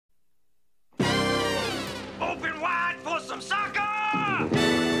wide for some soccer!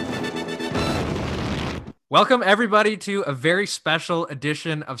 Welcome, everybody, to a very special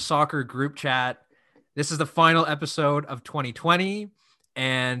edition of Soccer Group Chat. This is the final episode of 2020,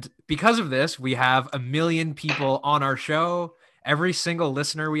 and because of this, we have 1 million people on our show. Every single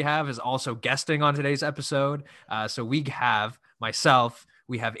listener we have is also guesting on today's episode. So we have myself,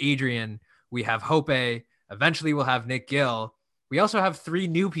 we have Adrian, we have Hope, eventually we'll have Nick Gill. We also have 3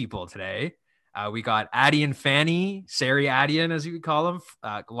 new people today. We got Adian Fanny, Sari Adian, as you would call him,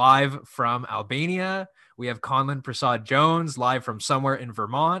 live from Albania. We have Conlon Prasad Jones, live from somewhere in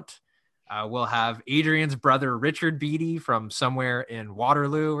Vermont. We'll have Adrian's brother, Richard Beatty, from somewhere in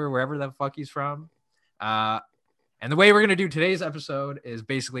Waterloo or wherever the fuck he's from. And the way we're going to do today's episode is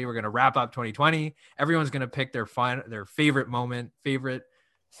basically we're going to wrap up 2020. Everyone's going to pick their favorite moment, favorite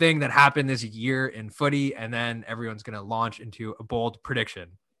thing that happened this year in footy, and then everyone's going to launch into a bold prediction.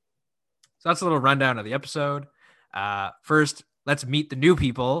 So that's a little rundown of the episode. First, let's meet the new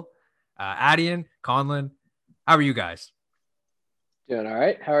people. Adian, Conlon, how are you guys? Doing all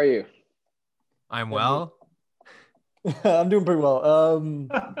right. How are you? I'm well. I'm doing pretty well.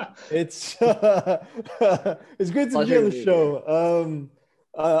 It's it's great to be on the show.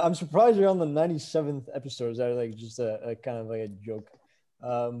 I'm surprised you're on the 97th episode. Is that like just a kind of like a joke?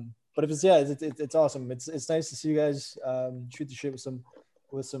 But if it's awesome. It's nice to see you guys shoot the shit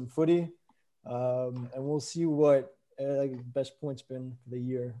with some footy, and we'll see what best points been for the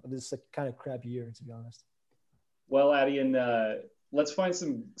year. This kind of crappy year, to be honest. Well, Adian, let's find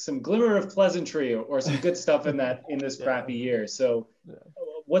some glimmer of pleasantry or some good stuff in this crappy year. So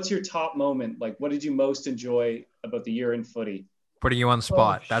what's your top moment? Like, what did you most enjoy about the year in footy? Putting you on the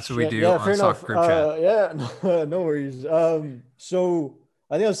spot. That's what we do on Soccer Group Chat. No worries. So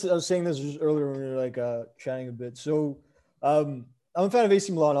I think I was saying this just earlier when we were chatting a bit. So I'm a fan of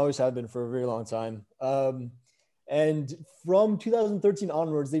AC Milan, always have been for a very long time. And from 2013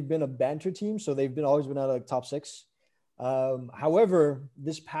 onwards, they've been a banter team. So they've always been out of top 6. However,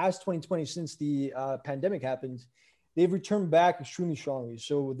 this past 2020, since the pandemic happened, they've returned back extremely strongly.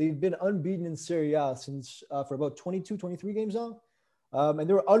 So they've been unbeaten in Serie A since for about 22, 23 games now. And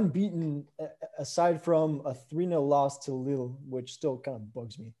they were unbeaten aside from a 3-0 loss to Lille, which still kind of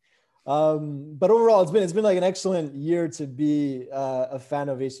bugs me. But overall, it's been like an excellent year to be a fan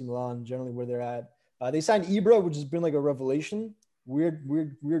of AC Milan, generally where they're at. They signed Ibra, which has been like a revelation. Weird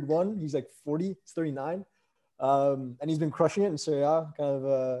one. He's like 40, he's 39. And he's been crushing it in Serie A, kind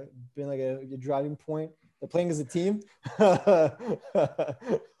of been like a driving point. They're playing as a team. Hope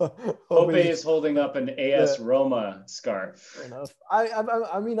is holding up an AS Roma scarf. Fair enough.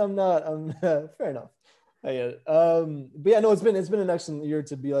 I mean, I'm not. Fair enough. I get it. But yeah, no, it's been an excellent year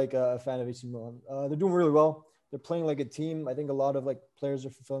to be like a fan of AC Milan. They're doing really well. They're playing like a team. I think a lot of like players are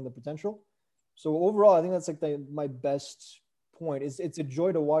fulfilling their potential. So overall, I think that's like my best point. It's a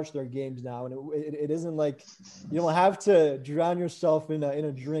joy to watch their games now, and it isn't like you don't have to drown yourself in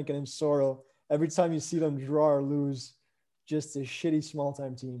a drink and in sorrow every time you see them draw or lose just a shitty small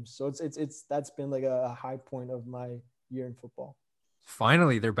time teams. So it's that's been like a high point of my year in football.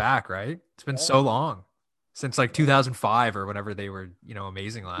 Finally, they're back, right? It's been so long since like 2005 or whenever they were,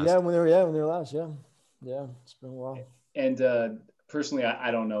 amazing last. Yeah, when they were last. Yeah, it's been a while. And personally, I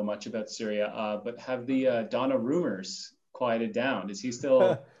don't know much about Serie A, but have the Donna rumors quieted down? Is he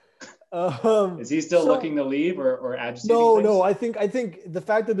still looking to leave or agitating? No. I think the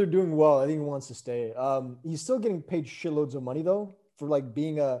fact that they're doing well, I think he wants to stay. He's still getting paid shitloads of money though for like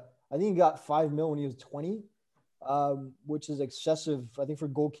being I think he got $5 million when he was 20, which is excessive. I think for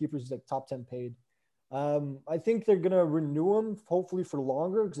goalkeepers, he's like top 10 paid. I think they're gonna renew him hopefully for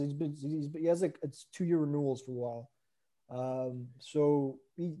longer because he has like it's 2-year renewals for a while. So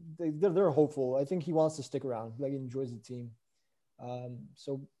they're hopeful. I think he wants to stick around. Like he enjoys the team.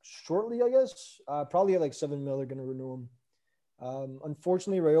 So shortly, I guess, probably at like $7 million, they're going to renew him.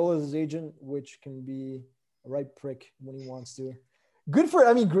 Unfortunately, Raiola is his agent, which can be a right prick when he wants to.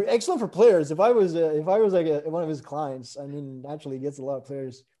 Excellent for players. If I was like one of his clients, I mean, naturally he gets a lot of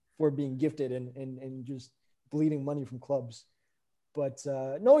players for being gifted and just bleeding money from clubs. But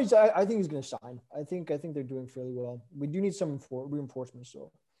no, I think he's going to sign. I think they're doing fairly well. We do need some reinforcements,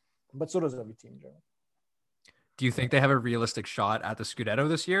 but so does every team in general. Do you think they have a realistic shot at the Scudetto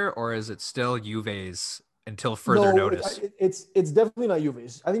this year, or is it still Juve's until further notice? It's definitely not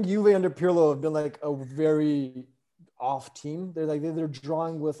Juve's. I think Juve under Pirlo have been like a very off team. They're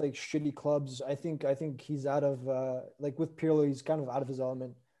drawing with like shitty clubs. I think he's out of like with Pirlo, he's kind of out of his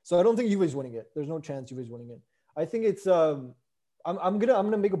element. So I don't think Juve's winning it. There's no chance Juve's winning it. I think it's I'm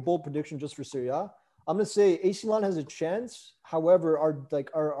gonna make a bold prediction just for Serie A. I'm gonna say AC Milan has a chance. However,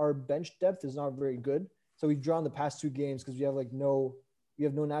 our bench depth is not very good. So we've drawn the past 2 games because we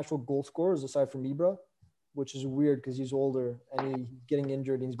have no natural goal scorers aside from Ibra, which is weird because he's older and he's getting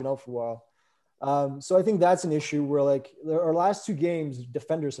injured and he's been out for a while. So I think that's an issue where like our last 2 games,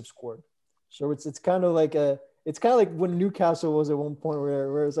 defenders have scored. So it's kind of like when Newcastle was at one point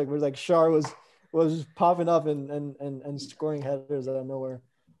where it's like Shar was just popping up and scoring headers out of nowhere.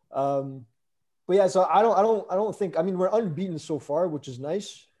 But yeah, so I don't think, I mean, we're unbeaten so far, which is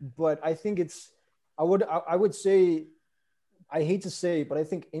nice, but I think I would say, I hate to say, but I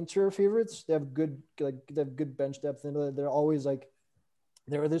think Inter are favorites. They have good bench depth, and they're always like,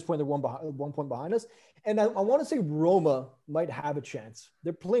 they're at this point, they're one point behind us. And I want to say Roma might have a chance.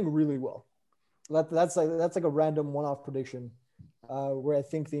 They're playing really well. That's like a random one-off prediction, where I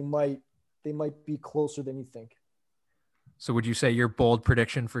think they might be closer than you think. So would you say your bold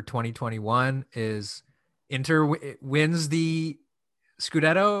prediction for 2021 is Inter wins the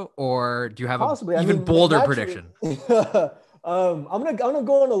Scudetto, or do you have Possibly. an even bolder prediction? I'm gonna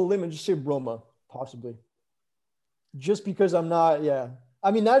go on a limb and just say Roma, possibly. Just because I'm not, yeah.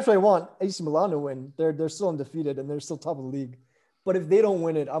 I mean, naturally, I want AC Milan to win. They're still undefeated and they're still top of the league. But if they don't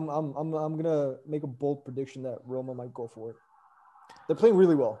win it, I'm gonna make a bold prediction that Roma might go for it. They're playing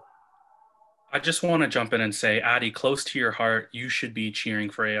really well. I just want to jump in and say, Addy, close to your heart, you should be cheering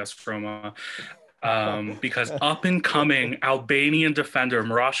for AS Roma, because up and coming Albanian defender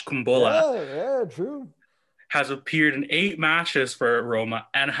Mirash Kumbula yeah, true, has appeared in 8 matches for Roma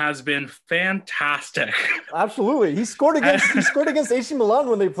and has been fantastic. Absolutely, he scored against AC Milan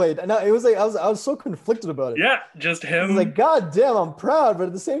when they played, and it was like I was so conflicted about it. Yeah, just him. I was like, God damn, I'm proud, but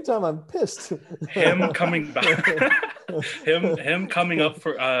at the same time, I'm pissed. Him coming back, him coming up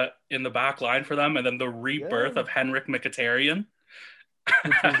for in the back line for them, and then the rebirth of Henrik Mkhitaryan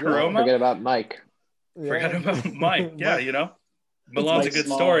at Roma. Forget about Mike. Forget about Mike. Yeah, you know. Milan's a good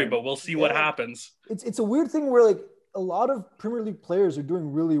story, but we'll see what happens. It's a weird thing where like a lot of Premier League players are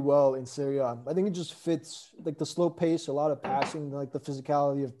doing really well in Serie A. I think it just fits like the slow pace, a lot of passing, like the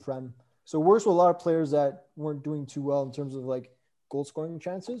physicality of Prem. So it works with a lot of players that weren't doing too well in terms of like goal scoring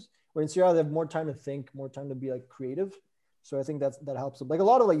chances. Where in Serie A they have more time to think, more time to be like creative. So I think that helps them. Like a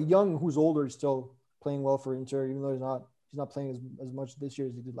lot of like Young, who's older, is still playing well for Inter, even though he's not playing as much this year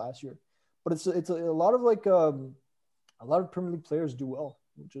as he did last year. But it's a lot of like a lot of Premier League players do well,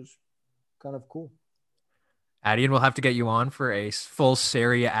 which is kind of cool. Addian, we'll have to get you on for a full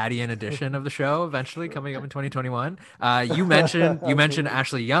Serie Addian edition of the show eventually coming up in 2021. You mentioned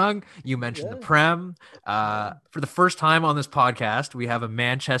Ashley Young. You mentioned the Prem. For the first time on this podcast, we have a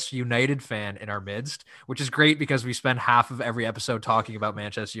Manchester United fan in our midst, which is great because we spend half of every episode talking about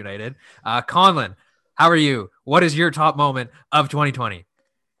Manchester United. Conlon, how are you? What is your top moment of 2020?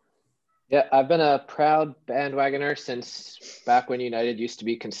 Yeah, I've been a proud bandwagoner since back when United used to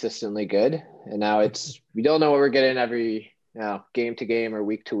be consistently good. And now we don't know what we're getting every game to game or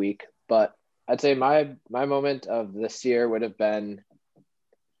week to week. But I'd say my moment of this year would have been,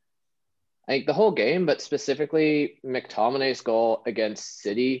 I think, the whole game, but specifically McTominay's goal against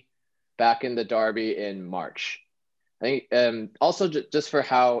City back in the derby in March. I think also just for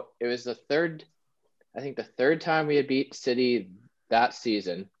how it was the third time we had beat City that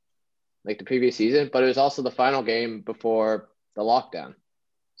season, like the previous season, but it was also the final game before the lockdown.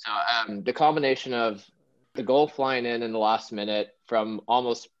 So the combination of the goal flying in the last minute from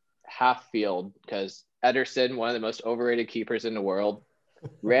almost half field, because Ederson, one of the most overrated keepers in the world,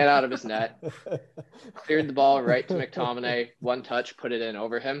 ran out of his net, cleared the ball right to McTominay, one touch, put it in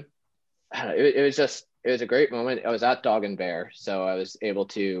over him. It was a great moment. I was at Dog and Bear, so I was able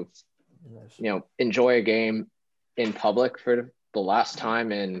to, enjoy a game in public for the last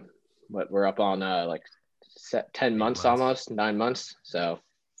time in what we're up on 10 months, almost 9 months. So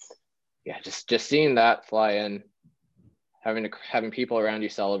yeah, just seeing that fly in, having people around you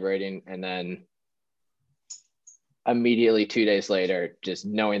celebrating, and then immediately 2 days later, just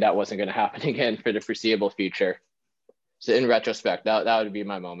knowing that wasn't going to happen again for the foreseeable future. So in retrospect, that would be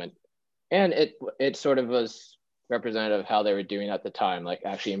my moment. And it sort of was representative of how they were doing at the time, like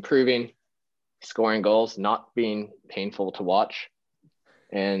actually improving, scoring goals, not being painful to watch.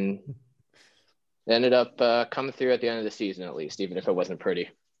 And it ended up coming through at the end of the season, at least, even if it wasn't pretty.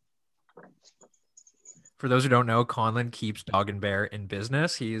 For those who don't know, Conlon keeps Dog and Bear in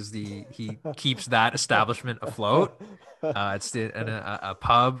business. He keeps that establishment afloat. It's a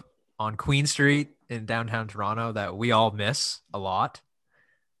pub on Queen Street in downtown Toronto that we all miss a lot.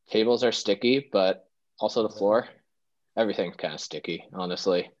 Tables are sticky, but also the floor. Everything's kind of sticky,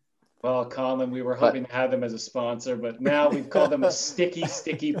 honestly. Well, Conlon, we were hoping to have them as a sponsor, but now we've called them a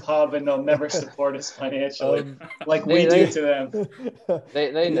sticky pub, and they'll never support us financially like we do to them.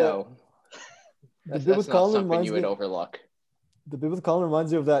 They know. That's, bit that's with not Colin something reminds you me. would overlook. The bit with Colin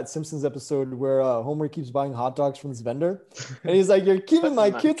reminds me of that Simpsons episode where Homer keeps buying hot dogs from this vendor, and he's like, "You're keeping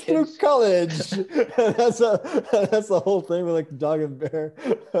my kids through college." And that's the whole thing with like the dog and bear.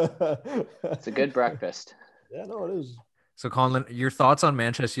 It's a good breakfast. Yeah, no, it is. So, Colin, your thoughts on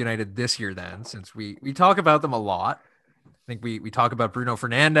Manchester United this year then, since we talk about them a lot. I think we talk about Bruno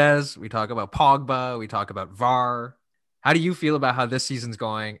Fernandes, we talk about Pogba, we talk about VAR. How do you feel about how this season's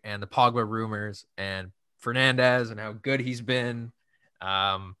going and the Pogba rumors and Fernandes and how good he's been,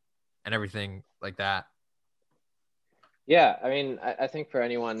 and everything like that? Yeah, I mean, I think for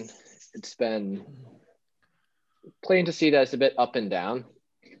anyone, it's been plain to see that it's a bit up and down.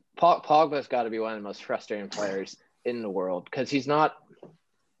 Pogba's got to be one of the most frustrating players in the world because he's not.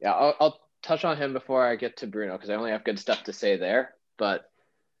 Yeah, I'll touch on him before I get to Bruno because I only have good stuff to say there. But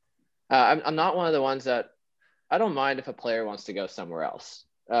I'm not one of the ones that I don't mind if a player wants to go somewhere else.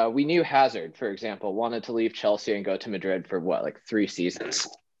 We knew Hazard, for example, wanted to leave Chelsea and go to Madrid for like 3 seasons.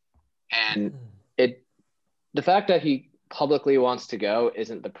 And the fact that he publicly wants to go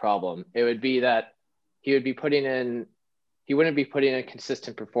isn't the problem. It would be that he wouldn't be putting in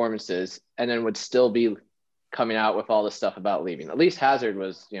consistent performances and then would still be coming out with all this stuff about leaving. At least Hazard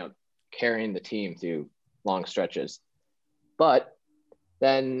was, carrying the team through long stretches. But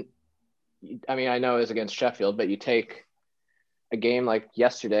then, I mean, I know it was against Sheffield, but you take a game like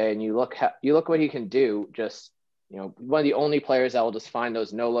yesterday and you look what he can do. Just, one of the only players that will just find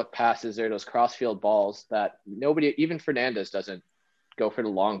those no-look passes or those cross-field balls that nobody, even Fernandes, doesn't go for the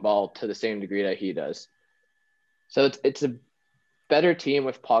long ball to the same degree that he does. So it's a better team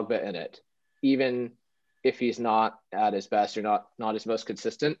with Pogba in it, even if he's not at his best or not his most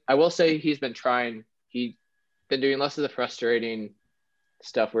consistent. I will say he's been trying. He's been doing less of the frustrating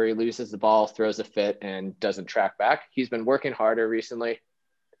stuff where he loses the ball, throws a fit, and doesn't track back. He's been working harder recently.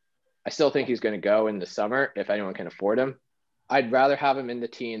 I still think he's going to go in the summer if anyone can afford him. I'd rather have him in the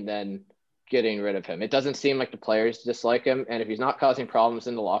team than getting rid of him. It doesn't seem like the players dislike him, and if he's not causing problems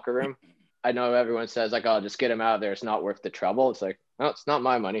in the locker room, I know everyone says like, "Oh, just get him out of there. It's not worth the trouble." It's like, no, it's not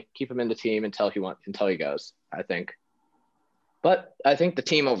my money. Keep him in the team until he goes, I think. But I think the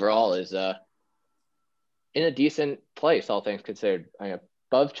team overall is in a decent place, all things considered.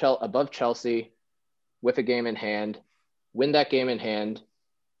 Above Chelsea, with a game in hand, win that game in hand,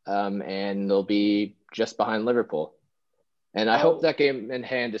 and they'll be just behind Liverpool. And I hope that game in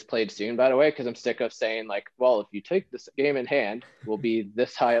hand is played soon, by the way, because I'm sick of saying like, well, if you take this game in hand, we'll be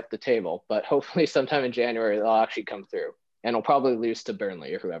this high up the table. But hopefully sometime in January, they'll actually come through. And we'll probably lose to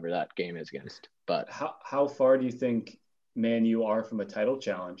Burnley or whoever that game is against. But how far do you think Man U are from a title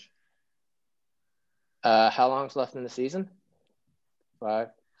challenge? How long's left in the season? 5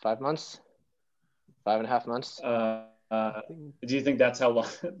 months? 5.5 months? Do you think that's how long?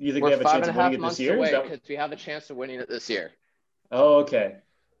 Do you think We're they have a chance of winning it this year? Because we have a chance of winning it this year. Oh, okay.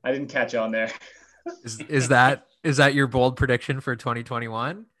 I didn't catch on there. Is that your bold prediction for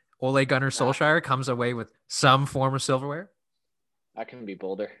 2021? Ole Gunnar Solskjaer comes away with some form of silverware? I can be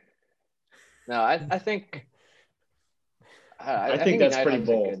bolder. No, I think I think that's United pretty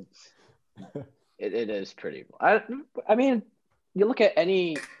bold. It is pretty bold. I mean, you look at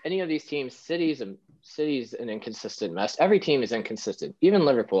any of these teams, City's an inconsistent mess. Every team is inconsistent. Even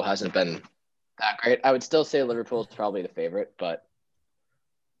Liverpool hasn't been that great. I would still say Liverpool is probably the favorite, but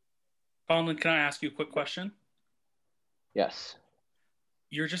Colin, can I ask you a quick question? yes.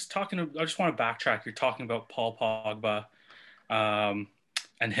 You're just talking. I just want to backtrack. You're talking about Paul Pogba,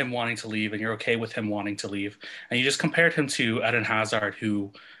 and him wanting to leave, and you're okay with him wanting to leave, and you just compared him to Eden Hazard,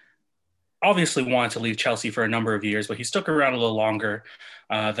 who obviously wanted to leave Chelsea for a number of years, but he stuck around a little longer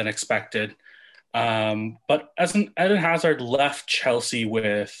than expected. But as Eden Hazard left Chelsea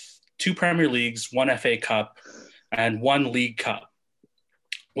with 2 Premier Leagues, 1 FA Cup, and 1 League Cup,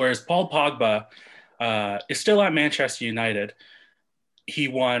 whereas Paul Pogba is still at Manchester United. He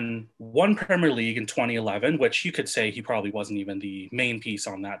won 1 Premier League in 2011, which you could say he probably wasn't even the main piece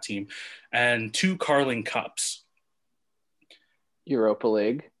on that team, and 2 Carling Cups. Europa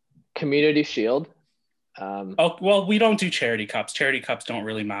League, Community Shield. Well, we don't do charity cups. Charity cups don't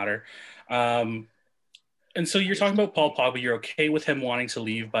really matter. And so you're talking about Paul Pogba. You're okay with him wanting to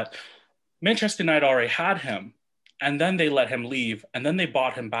leave, but Manchester United already had him, and then they let him leave, and then they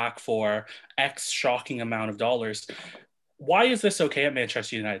bought him back for X shocking amount of dollars. Why is this okay at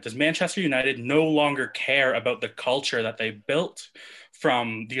Manchester United? Does Manchester United no longer care about the culture that they built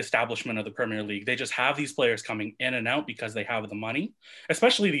from the establishment of the Premier League? They just have these players coming in and out because they have the money,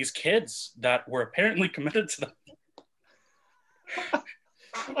 especially these kids that were apparently committed to them.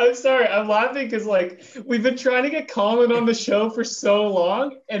 I'm sorry. I'm laughing because like we've been trying to get Colin on the show for so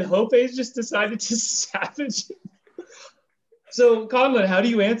long, and Hope's just decided to savage him. So, Conlon, how do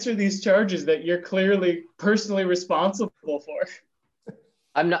you answer these charges that you're clearly personally responsible for?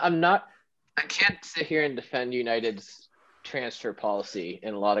 I'm not. I can't sit here and defend United's transfer policy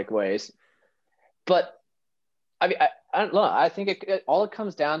in a lot of ways, but I mean, I don't know. I think all it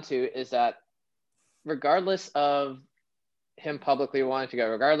comes down to is that regardless of him publicly wanting to go,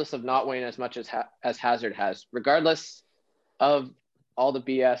 regardless of not winning as much as Hazard has, regardless of all the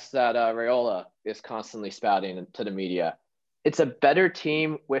BS that Raiola is constantly spouting to the media, it's a better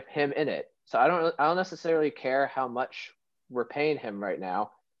team with him in it. So I don't necessarily care how much we're paying him right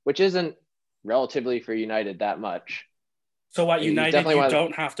now, which isn't relatively for United that much. So at United, you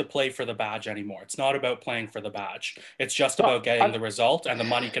don't have to play for the badge anymore. It's not about playing for the badge. It's just about getting the result, and the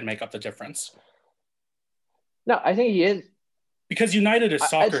money can make up the difference. No, I think he is. Because United is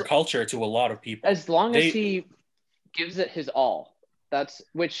soccer culture to a lot of people. As long as he gives it his all,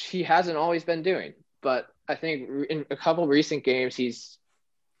 which he hasn't always been doing. But I think in a couple recent games, he's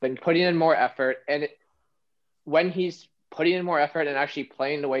been putting in more effort. And when he's putting in more effort and actually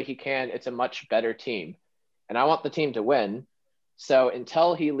playing the way he can, it's a much better team. And I want the team to win. So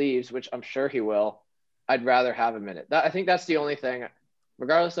until he leaves, which I'm sure he will, I'd rather have him in it. I think that's the only thing,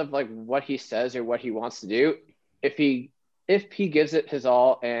 regardless of like what he says or what he wants to do. If he gives it his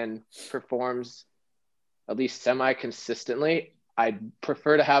all and performs at least semi-consistently, I'd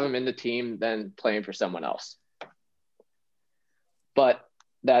prefer to have him in the team than playing for someone else. But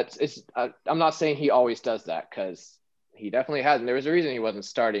I'm not saying he always does that, because he definitely hasn't. There was a reason he wasn't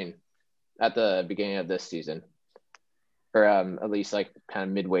starting at the beginning of this season, or at least like kind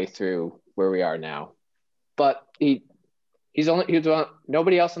of midway through where we are now. But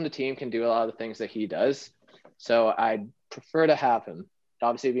nobody else on the team can do a lot of the things that he does. So I'd prefer to have him.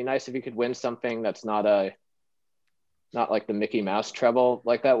 Obviously, it'd be nice if he could win something that's not like the Mickey Mouse treble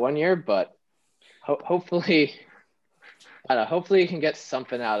like that one year, but hopefully he can get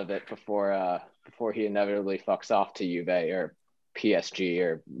something out of it before he inevitably fucks off to Juve or PSG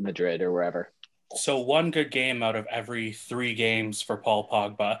or Madrid or wherever. So one good game out of every 3 games for Paul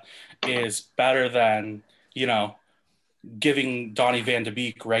Pogba is better than, giving Donny van de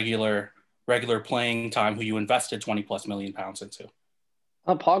Beek regular playing time, who you invested 20 plus million pounds into.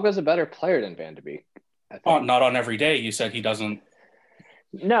 Pogba's a better player than Van de Beek. Not on every day. You said he doesn't.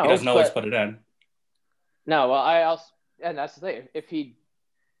 No, he doesn't always put it in. No, well, and that's the thing. If he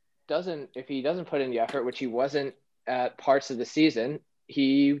doesn't put in the effort, which he wasn't at parts of the season,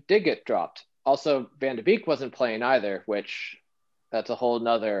 he did get dropped. Also, Van de Beek wasn't playing either, which that's a whole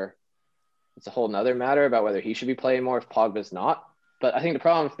nother matter about whether he should be playing more if Pogba's not. But I think the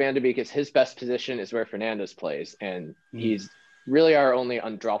problem with Van de Beek is his best position is where Fernandes plays, and he's really our only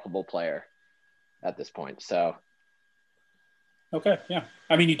undroppable player at this point. So, okay, yeah.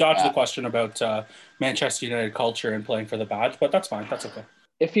 I mean, you dodged the question about Manchester United culture and playing for the badge, but that's fine. That's okay.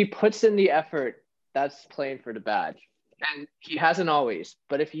 If he puts in the effort, that's playing for the badge, and he hasn't always.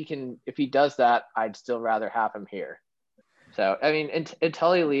 But if he does that, I'd still rather have him here. So, I mean,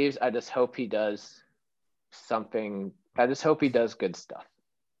 until he leaves, I just hope he does something. I just hope he does good stuff.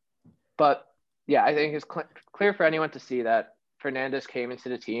 But yeah, I think it's clear for anyone to see that Fernandes came into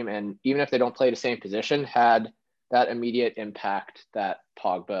the team, and even if they don't play the same position, had that immediate impact that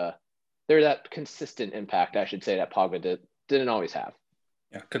that consistent impact, I should say, that Pogba didn't always have.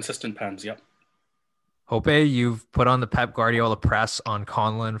 Yeah, consistent pens, yep. Hope, you've put on the Pep Guardiola press on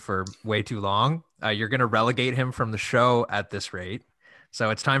Conlon for way too long. You're going to relegate him from the show at this rate. So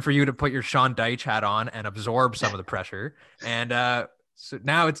it's time for you to put your Sean Dyche hat on and absorb some of the pressure. And so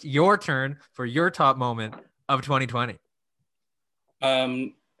now it's your turn for your top moment of 2020.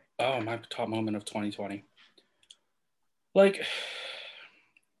 My top moment of 2020. Like,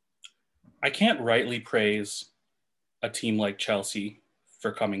 I can't rightly praise a team like Chelsea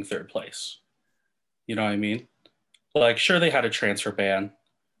for coming 3rd place. You know what I mean? Like, sure, they had a transfer ban.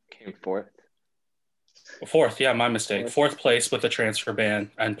 Came 4th. 4th, yeah, my mistake. 4th place with a transfer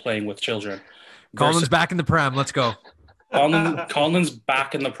ban and playing with children. Colin's back in the Prem. Let's go. Colin's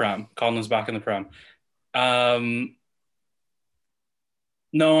back in the Prem.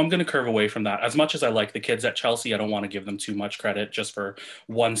 No, I'm going to curve away from that. As much as I like the kids at Chelsea, I don't want to give them too much credit just for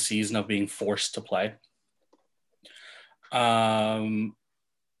one season of being forced to play.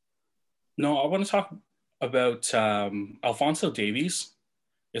 No, I want to talk about Alphonso Davies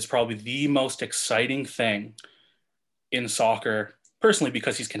is probably the most exciting thing in soccer, personally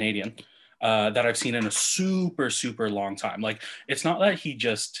because he's Canadian, that I've seen in a super, super long time. Like, it's not that he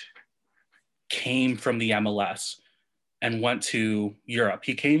just came from the MLS. and went to Europe.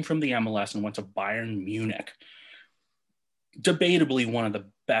 He came from the MLS and went to Bayern Munich, debatably one of the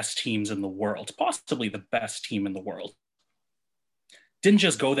best teams in the world, possibly the best team in the world. Didn't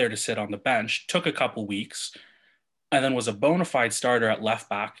just go there to sit on the bench, took a couple weeks, and then was a bona fide starter at left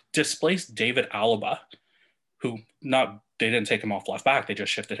back, displaced David Alaba, who they didn't take him off left back, they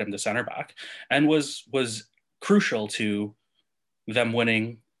just shifted him to center back, and was crucial to them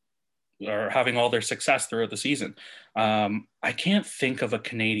winning or having all their success throughout the season. I can't think of a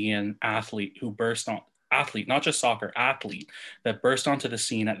Canadian athlete who not just soccer, athlete that burst onto the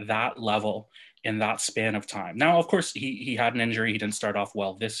scene at that level in that span of time. Now, of course, he had an injury. He didn't start off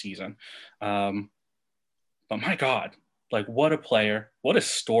well this season. But my God, like, what a player, what a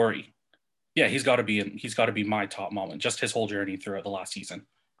story. Yeah, he's got to be my top moment, just his whole journey throughout the last season.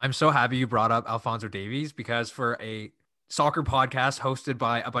 I'm so happy you brought up Alphonso Davies, because for a soccer podcast hosted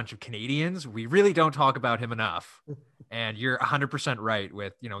by a bunch of Canadians, we really don't talk about him enough. And you're 100% right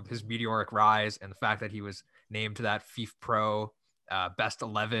with, his meteoric rise and the fact that he was named to that FIFA Pro best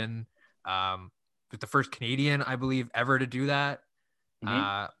 11, with the first Canadian, I believe, ever to do that,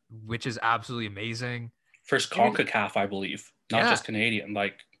 which is absolutely amazing. First CONCACAF, I believe, not just Canadian.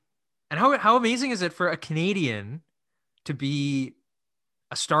 And how amazing is it for a Canadian to be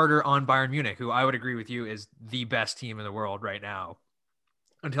a starter on Bayern Munich, who I would agree with you is the best team in the world right now,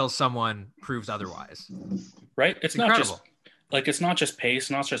 until someone proves otherwise. Right? It's incredible. It's not just pace,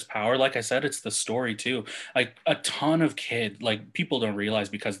 not just power. Like I said, it's the story too. Like, a ton of people don't realize,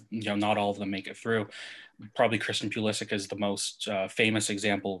 because not all of them make it through. Probably Christian Pulisic is the most famous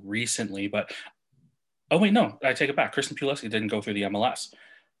example recently, but oh wait, no, I take it back. Christian Pulisic didn't go through the MLS.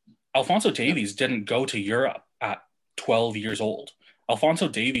 Alphonso Davies didn't go to Europe at 12 years old. Alphonso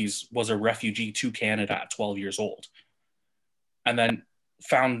Davies was a refugee to Canada at 12 years old, and then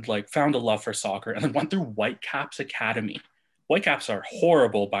found a love for soccer, and then went through Whitecaps Academy. Whitecaps are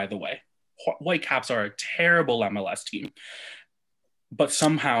horrible, by the way. Whitecaps are a terrible MLS team, but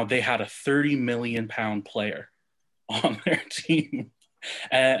somehow they had a 30 million pound player on their team,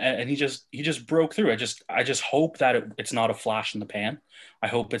 and he just broke through. I just hope that it's not a flash in the pan. I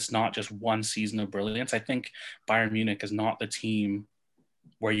hope it's not just one season of brilliance. I think Bayern Munich is not the team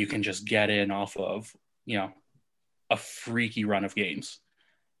where you can just get in off of, a freaky run of games.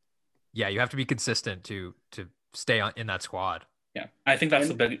 Yeah, you have to be consistent to stay in that squad. Yeah, I think that's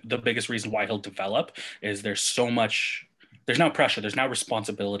the biggest reason why he'll develop is there's now pressure, there's now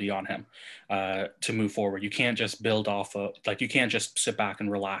responsibility on him to move forward. You can't just build off you can't just sit back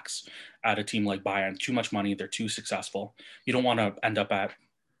and relax at a team like Bayern. Too much money, they're too successful. You don't want to end up at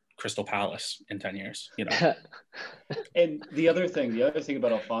Crystal Palace in 10 years, And the other thing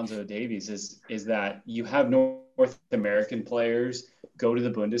about Alphonso Davies is that you have North American players go to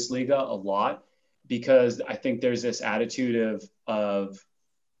the Bundesliga a lot, because I think there's this attitude of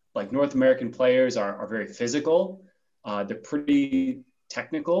like, North American players are very physical. They're pretty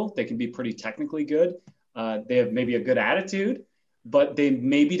technical. They can be pretty technically good. They have maybe a good attitude, but they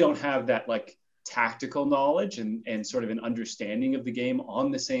maybe don't have that tactical knowledge and sort of an understanding of the game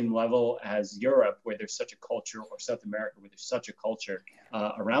on the same level as Europe, where there's such a culture, or South America, where there's such a culture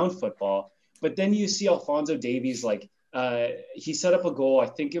around football. But then you see Alphonso Davies, he set up a goal. I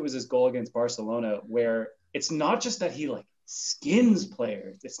think it was his goal against Barcelona, where it's not just that he skins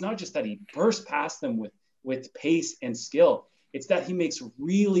players. It's not just that he bursts past them with pace and skill. It's that he makes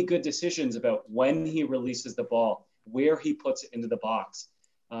really good decisions about when he releases the ball, where he puts it into the box.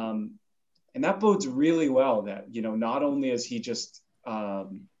 And that bodes really well that, not only is he just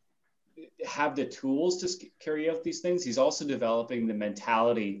have the tools to carry out these things, he's also developing the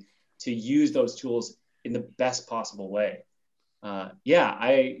mentality to use those tools in the best possible way.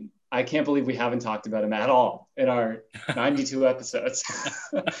 I can't believe we haven't talked about him at all in our 92 episodes,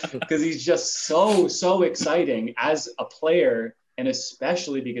 because he's just so exciting as a player, and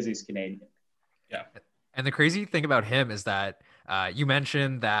especially because he's Canadian. Yeah. And the crazy thing about him is that you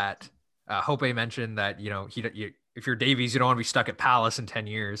mentioned that Hope mentioned that, if you're Davies, you don't want to be stuck at Palace in 10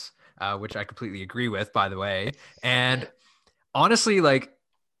 years, which I completely agree with, by the way. And honestly,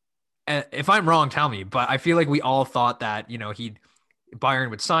 if I'm wrong, tell me, but I feel like we all thought that, Bayern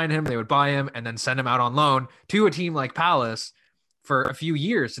would sign him, they would buy him, and then send him out on loan to a team like Palace for a few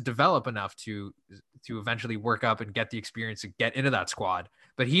years to develop enough to eventually work up and get the experience to get into that squad.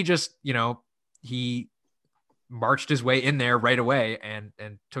 But he just, he marched his way in there right away and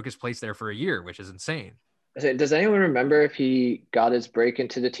took his place there for a year, which is insane. Does anyone remember if he got his break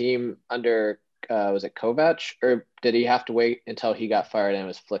into the team under, was it Kovac, or did he have to wait until he got fired and it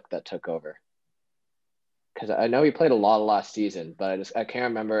was Flick that took over? because I know he played a lot last season, but I can't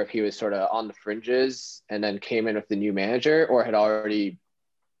remember if he was sort of on the fringes and then came in with the new manager or had already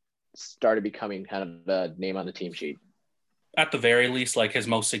started becoming kind of a name on the team sheet. At the very least, like his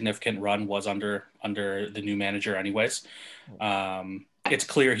most significant run was under the new manager anyways. It's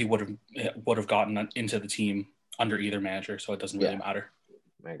clear he would have gotten into the team under either manager, so it doesn't really matter.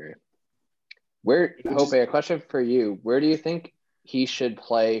 I agree. Hope, a question for you. Where do you think he should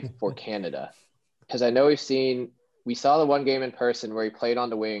play for Canada? Because I know we saw the one game in person where he played on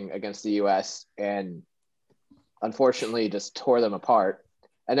the wing against the US and unfortunately just tore them apart.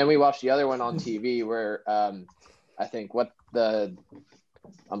 And then we watched the other one on TV where I think I'm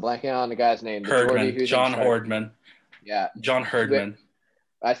blanking on the guy's name. John Herdman. Yeah. John Herdman.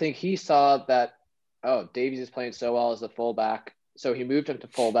 I think he saw that, Davies is playing so well as a fullback. So he moved him to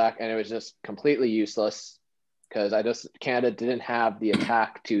fullback and it was just completely useless because Canada didn't have the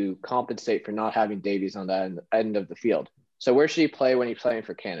attack to compensate for not having Davies on that end of the field. So where should he play when he's playing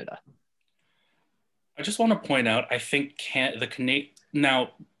for Canada? I just want to point out, I think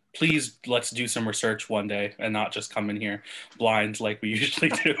now, please let's do some research one day and not just come in here blind like we usually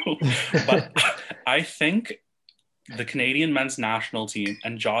do. But I think the Canadian men's national team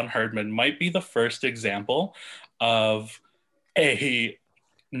and John Herdman might be the first example of a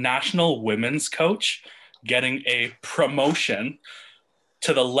national women's coach getting a promotion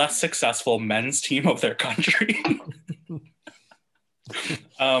to the less successful men's team of their country.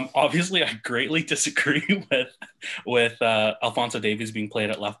 Obviously, I greatly disagree with Alphonso Davies being played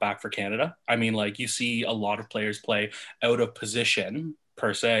at left back for Canada. I mean, like, you see a lot of players play out of position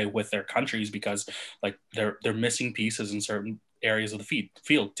per se with their countries because like they're missing pieces in certain areas of the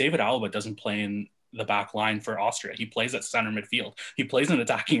field. David Alaba doesn't play in the back line for Austria. He plays at center midfield. He plays in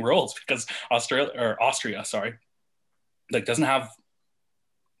attacking roles because Austria, like doesn't have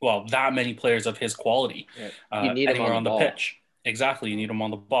that many players of his quality anywhere on the pitch. Exactly, you need him on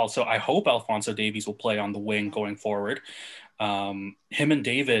the ball. So I hope Alphonso Davies will play on the wing going forward. Him and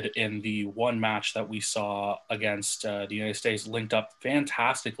David in the one match that we saw against the United States linked up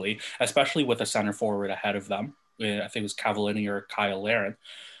fantastically, especially with a center forward ahead of them. I think it was Cavallini or Kyle Larin.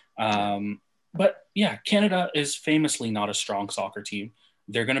 But yeah, Canada is famously not a strong soccer team.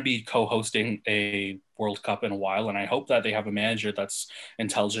 They're going to be co-hosting a World Cup in a while, and I hope that they have a manager that's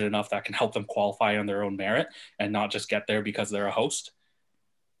intelligent enough that can help them qualify on their own merit and not just get there because they're a host.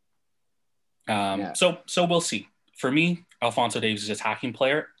 So we'll see. For me, Alphonso Davies is an attacking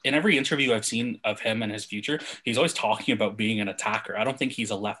player. In every interview I've seen of him and his future, he's always talking about being an attacker. I don't think he's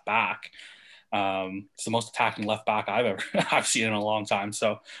a left back. It's the most attacking left back I've seen in a long time.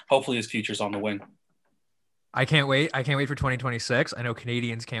 So hopefully his future's on the wing. I can't wait. I can't wait for 2026. I know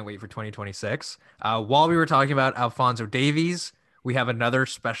Canadians can't wait for 2026. While we were talking about Alphonso Davies, we have another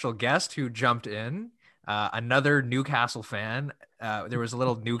special guest who jumped in, another Newcastle fan. There was a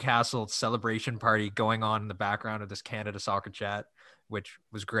little Newcastle celebration party going on in the background of this Canada Soccer Chat, which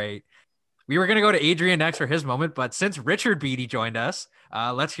was great. We were going to go to Adrian next for his moment, but since Richard Beattie joined us,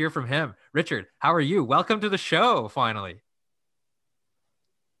 let's hear from him. Richard, how are you? Welcome to the show, finally.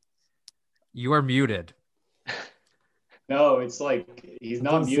 You are muted. No, it's like he's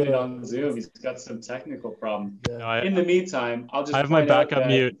not muted on Zoom. He's got some technical problem. In the meantime, I'll just I have my backup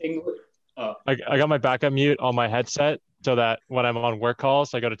mute. I got my backup mute on my headset so that when I'm on work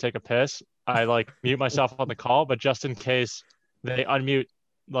calls, I go to take a piss. I like mute myself on the call, but just in case they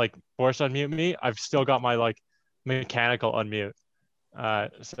force unmute me, I've still got my like mechanical unmute.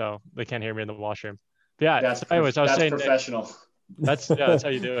 So they can't hear me in the washroom. But yeah. That's professional. That's how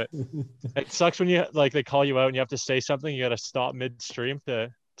you do it. It sucks when they call you out and you have to say something. You got to stop midstream to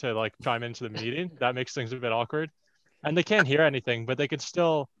like chime into the meeting. That makes things a bit awkward. And they can't hear anything, but they can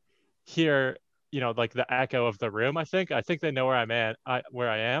still hear, like the echo of the room. I think they know where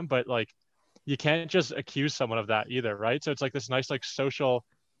I am, but like you can't just accuse someone of that either, right? So it's like this nice like social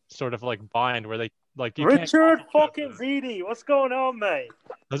sort of like bind where they like Richard fucking Beattie, what's going on, mate?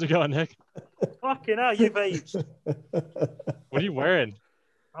 How's it going, Nick? Fucking hell, you babes. What are you wearing?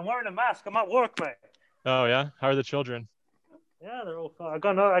 I'm wearing a mask. I'm at work, mate. Oh yeah, how are the children? Yeah, they're all. I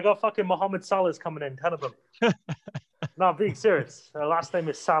got fucking Mohammed Salah's coming in. 10 of them. No, I'm being serious. Their last name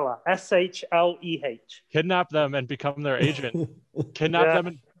is Salah. Shleh. Kidnap them and become their agent. Kidnap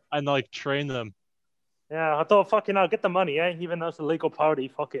them and like train them. Yeah, I thought I'll get the money, eh? Even though it's a legal party,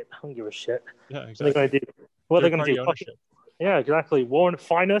 fuck it. I don't give a shit. Yeah, exactly. What are they gonna do? Yeah, exactly. Warren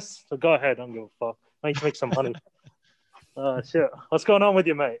Finest. So go ahead. I don't give a fuck. I need to make some money. Shit. What's going on with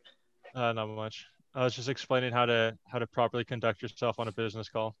you, mate? Not much. I was just explaining how to properly conduct yourself on a business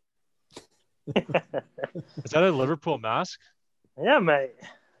call. Is that a Liverpool mask? Yeah, mate.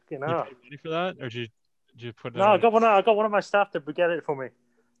 You paid money for that, or did Do you put? No, I got one. I got one of my staff to get it for me.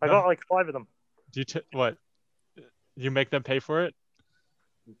 I got like 5 of them. Do you what? You make them pay for it?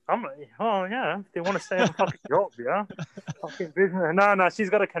 Oh yeah, they want to stay on the fucking job, yeah. Fucking business. No, she's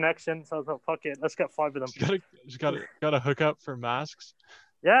got a connection, so I was like, fuck it, let's get 5 of them. She's got a hookup for masks.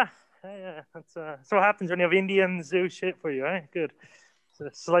 Yeah. That's what happens when you have Indians do shit for you, eh? Good.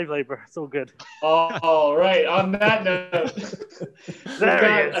 It's slave labor. It's all good. All right. On that note, we've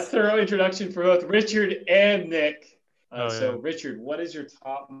got a thorough introduction for both Richard and Nick. So, Richard, what is your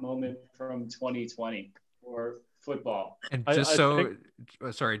top moment from 2020 for football? And just to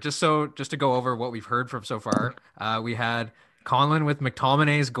go over what we've heard from so far, we had Conlon with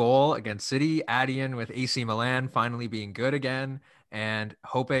McTominay's goal against City, Adrian with AC Milan finally being good again, and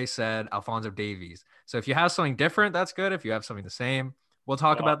Hope said Alphonso Davies. So if you have something different, that's good. If you have something the same, we'll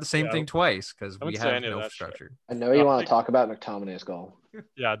talk about the same thing twice because we have no structure. I know you want to talk about McTominay's goal.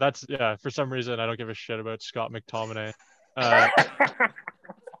 Yeah, for some reason I don't give a shit about Scott McTominay.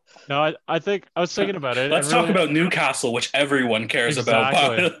 No, I think I was thinking about it. Let's talk about Newcastle, which everyone cares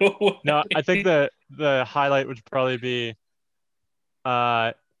about. No, I think the highlight would probably be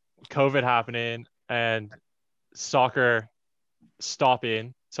COVID happening and soccer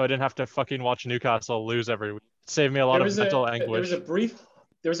stopping, so I didn't have to fucking watch Newcastle lose every week. It saved me a lot of mental anguish.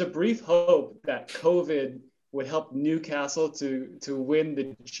 There was a brief hope that COVID would help Newcastle to win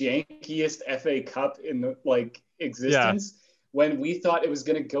the jankiest FA Cup in the existence. When we thought it was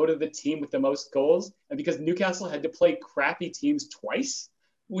going to go to the team with the most goals, and because Newcastle had to play crappy teams twice,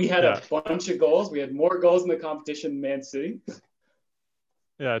 we had a bunch of goals. We had more goals in the competition than Man City.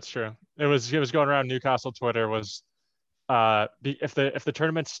 Yeah, it's true. It was going around Newcastle Twitter was if the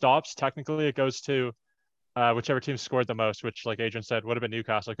tournament stops, technically it goes to whichever team scored the most, which like Adrian said would have been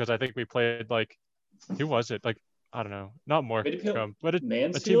Newcastle, because I think we played who was it? I don't know, not Morecambe, but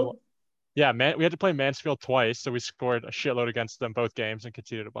Mansfield. Yeah, we had to play Mansfield twice, so we scored a shitload against them both games and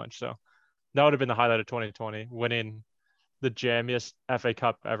conceded a bunch. So that would have been the highlight of 2020, winning the jammiest FA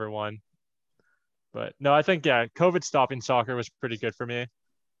Cup ever won. But no, I think COVID stopping soccer was pretty good for me.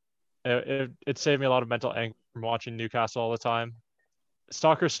 It saved me a lot of mental anguish from watching Newcastle all the time.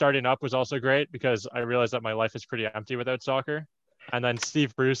 Soccer starting up was also great because I realized that my life is pretty empty without soccer. And then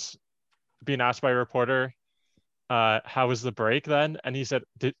Steve Bruce being asked by a reporter, how was the break then? And he said,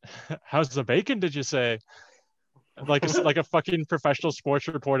 how's the bacon, did you say? Like a fucking professional sports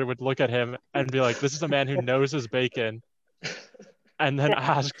reporter would look at him and be like, this is a man who knows his bacon. And then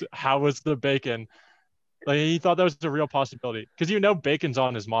asked, how was the bacon? He thought that was a real possibility because bacon's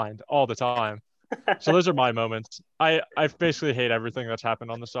on his mind all the time. So those are my moments. I basically hate everything that's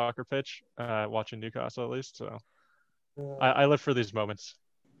happened on the soccer pitch, watching Newcastle at least. So I live for these moments.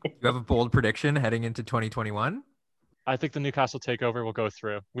 You have a bold prediction heading into 2021? I think the Newcastle takeover will go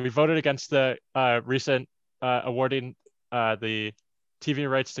through. We voted against the recent awarding the TV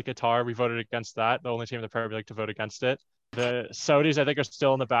rights to Qatar. We voted against that. The only team in the Premier League to vote against it. The Saudis, I think, are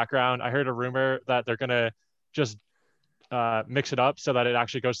still in the background. I heard a rumor that they're going to just mix it up so that it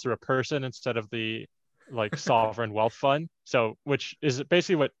actually goes through a person instead of the sovereign wealth fund. So, which is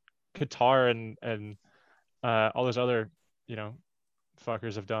basically what Qatar and all those other,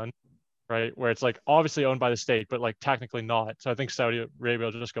 fuckers have done, right? Where it's obviously owned by the state, but technically not. So I think Saudi Arabia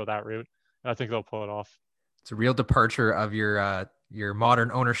will just go that route. And I think they'll pull it off. It's a real departure of your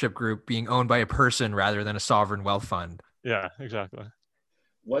modern ownership group being owned by a person rather than a sovereign wealth fund. Yeah, exactly.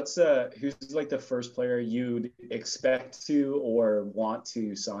 Who's the first player you'd expect to or want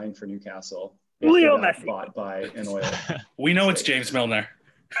to sign for Newcastle? Leo Messi. Bought by an oil. We know it's James Milner.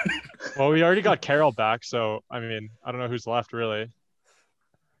 Well, we already got Carroll back, so I mean, I don't know who's left really.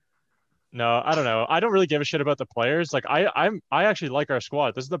 No, I don't know. I don't really give a shit about the players. I actually like our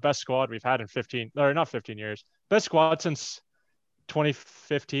squad. This is the best squad we've had in 15 years. Best squad since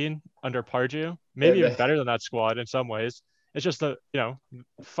 2015 under Pardew. Maybe even better than that squad in some ways. It's just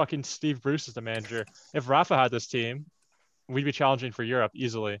fucking Steve Bruce is the manager. If Rafa had this team, we'd be challenging for Europe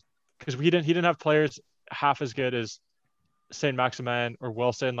easily because he didn't have players half as good as Saint Maximin or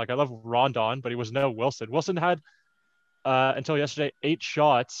Wilson. I love Rondon, but he was no Wilson. Wilson had until yesterday 8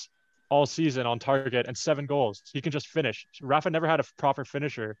 shots all season on target and 7 goals. He can just finish. Rafa never had a proper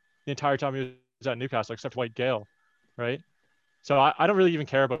finisher the entire time he was at Newcastle, except White Gale, right? So I don't really even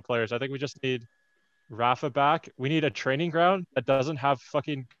care about players. I think we just need Rafa back. We need a training ground that doesn't have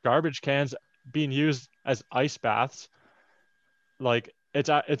fucking garbage cans being used as ice baths. It's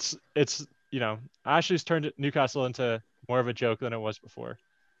Ashley's turned Newcastle into more of a joke than it was before.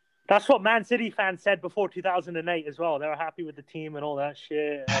 That's what Man City fans said before 2008 as well. They were happy with the team and all that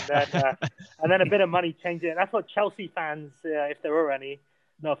shit, and then a bit of money changed it. That's what Chelsea fans, if there were any,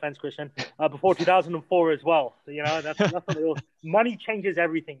 No offense, Christian. Before 2004 as well. You know, that's what it was. Money changes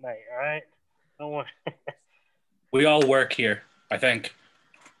everything, mate. All right, don't worry. We all work here, I think.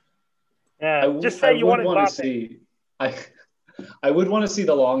 Yeah, just say you want to see. I would want to see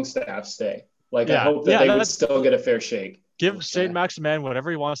the Longstaff stay. Like, I hope that they would still get a fair shake. Give Saint Maximin whatever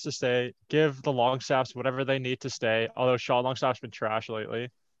he wants to stay. Give the Longstaffs whatever they need to stay. Although Sean Longstaff's been trash lately,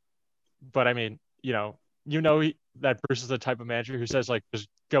 but I mean, that Bruce is the type of manager who says like just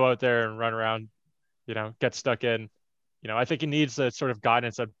go out there and run around, get stuck in. I think he needs the sort of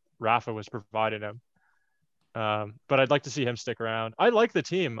guidance that Rafa was providing him. But I'd like to see him stick around. I like the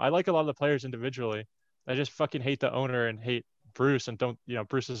team. I like a lot of the players individually. I just fucking hate the owner and hate Bruce and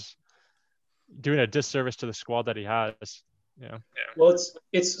Bruce is doing a disservice to the squad that he has. Yeah. Well,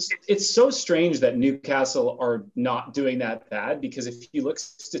 it's so strange that Newcastle are not doing that bad, because if you look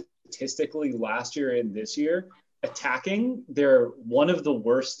statistically last year and this year, attacking, they're one of the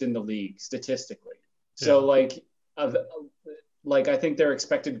worst in the league statistically. So I think their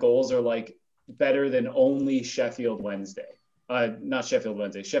expected goals are like better than only Sheffield Wednesday. Not Sheffield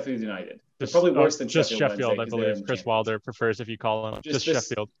Wednesday, Sheffield United. They're probably worse than just Sheffield Wednesday, I believe Chris Wilder prefers if you call him just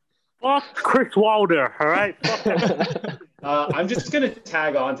Sheffield. Fuck Chris Wilder, all right? I'm just going to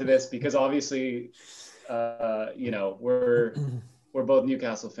tag on to this because obviously, we're both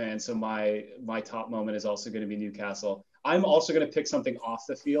Newcastle fans. So my top moment is also going to be Newcastle. I'm also going to pick something off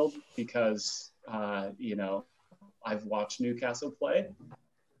the field because, I've watched Newcastle play.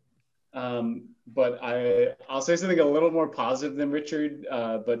 But I'll say something a little more positive than Richard,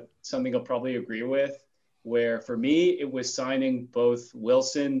 but something I'll probably agree with, where for me, it was signing both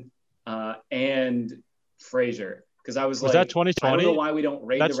Wilson and Fraser. Because I was like, that 2020? I don't know why we don't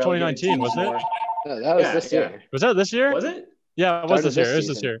rate That's the 2019, wasn't it? No, that was this year. Was that this year? Was it? Yeah, it was this year. It was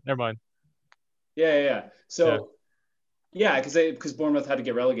season. this year. Never mind. Yeah. So, because Bournemouth had to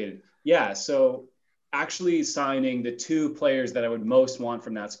get relegated. Yeah, so actually signing the two players that I would most want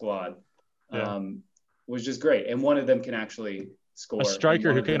from that squad was just great. And one of them can actually score. A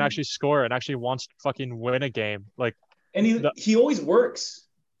striker who can actually score and actually wants to fucking win a game. And he always works.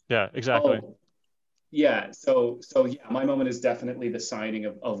 Yeah, exactly. So my moment is definitely the signing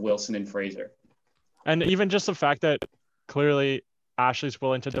of Wilson and Fraser. And even just the fact that clearly Ashley's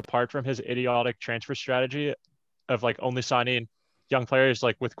willing to depart from his idiotic transfer strategy of only signing young players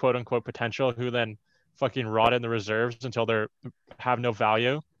with quote unquote potential who then fucking rot in the reserves until they have no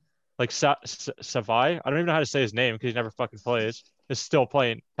value. Savai, I don't even know how to say his name because he never fucking plays, is still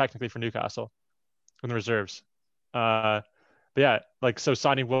playing technically for Newcastle in the reserves. So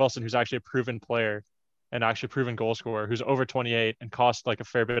signing Wilson, who's actually a proven player and actually proven goal scorer, who's over 28 and costs a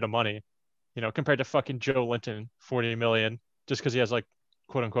fair bit of money, compared to fucking Joe Linton, 40 million, just because he has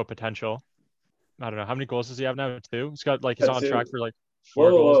quote unquote potential. I don't know. How many goals does he have now? 2? He's got he's on track for 4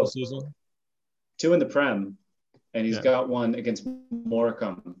 goals this season. 2 in the Prem, and he's got 1 against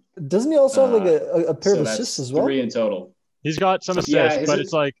Morecambe. Doesn't he also have a pair of assists as well? 3 in total. He's got some assists, but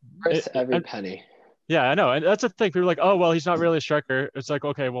it's worth every penny. Yeah, I know. And that's the thing. People are like, oh, well, he's not really a striker. It's like,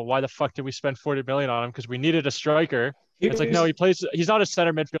 okay, well, why the fuck did we spend 40 million on him? Because we needed a striker. It's no, he's not a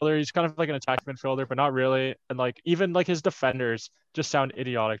center midfielder. He's kind of an attack midfielder, but not really. And even his defenders just sound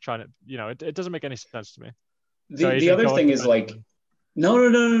idiotic trying to, it doesn't make any sense to me. The other thing is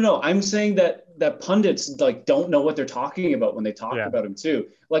no. I'm saying that pundits don't know what they're talking about when they talk about him too.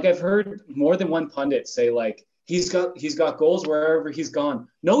 I've heard more than one pundit say he's got goals wherever he's gone.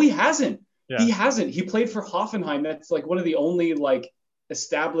 No, he hasn't. Yeah. He hasn't. He played for Hoffenheim. That's one of the only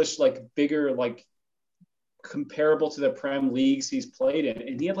established bigger comparable to the Prem leagues he's played in,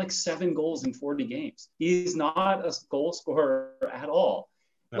 and he had 7 goals in 40 games. He's not a goal scorer at all.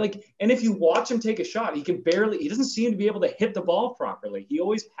 No. And if you watch him take a shot, he doesn't seem to be able to hit the ball properly. He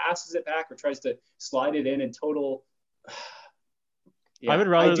always passes it back or tries to slide it in total. I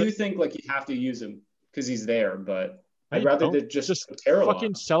do think you have to use him because he's there, but I'd rather than just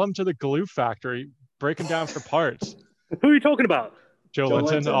fucking sell him to the glue factory, break him down for parts. Who are you talking about? Joe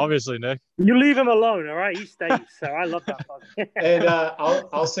Linton, obviously, Nick. You leave him alone, all right? He stays. So I love that. And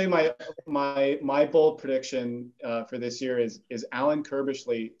I'll say my bold prediction for this year is Alan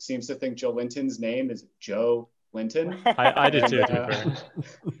Kirbishley seems to think Joe Linton's name is Joe Linton. I did too.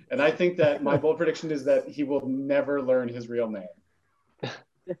 And I think that my bold prediction is that he will never learn his real name.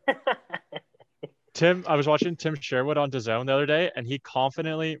 I was watching Tim Sherwood on DAZN the other day, and he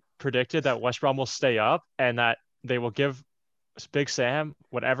confidently predicted that West Brom will stay up and that they will give Big Sam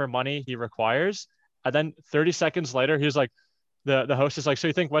whatever money he requires. And then 30 seconds later, he was like, the host is like, so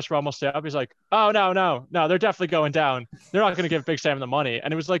you think West Brom will stay up? He's like, oh no, they're definitely going down. They're not going to give Big Sam the money.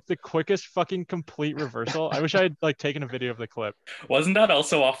 And it was like the quickest fucking complete reversal. I wish I had like taken a video of the clip. Wasn't that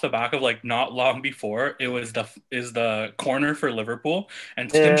also off the back of like not long before it was the corner for Liverpool, and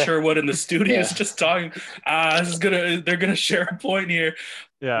Tim Sherwood in the studio is just talking, they're gonna share a point here.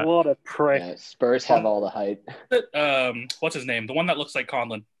 Yeah. What a prick. Yeah, Spurs have all the hype. What's his name? The one that looks like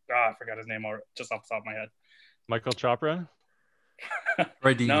Conlon. I forgot his name just off the top of my head. Michael Chopra? No,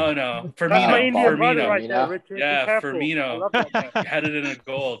 Firmino. That's my Indian brother Firmino. right there, Richard. Yeah, Be careful. Firmino headed in a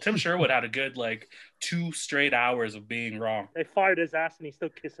goal. Tim Sherwood had a good 2 straight hours of being wrong. They fired his ass and he's still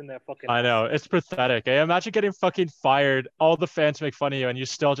kissing their fucking I know. It's pathetic. Imagine getting fucking fired. All the fans make fun of you and you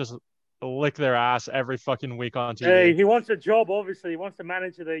still just lick their ass every fucking week on TV. Hey, he wants a job, obviously. He wants to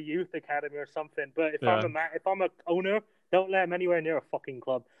manage the youth academy or something. But if I'm a owner, don't let him anywhere near a fucking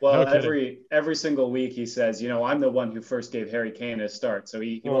club. Well, every single week he says, I'm the one who first gave Harry Kane a start. So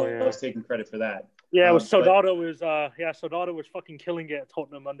he was taking credit for that. Yeah, it was Soldado Soldado was fucking killing it at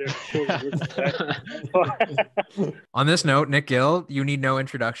Tottenham under On this note, Nick Gill, you need no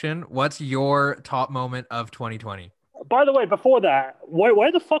introduction. What's your top moment of 2020? By the way, before that,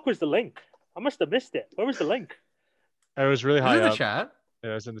 where the fuck was the link? I must have missed it. Where was the link? It was really high in up. the chat.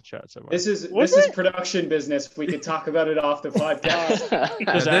 Yeah, it was in the chat somewhere. This is production business. We could talk about it off the podcast.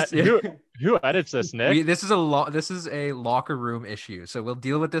 Who edits this, Nick? This is a locker room issue, so we'll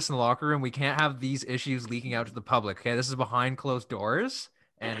deal with this in the locker room. We can't have these issues leaking out to the public. Okay, this is behind closed doors,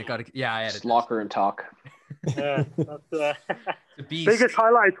 and it got to. I edited. Locker room talk. Yeah, that's the biggest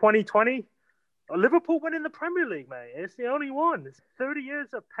highlight of 2020. Liverpool winning the Premier League, mate. It's the only one. It's 30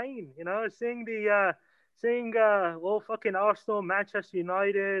 years of pain, seeing fucking Arsenal, Manchester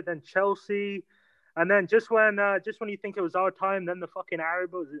United, and Chelsea, and then just when you think it was our time, then the fucking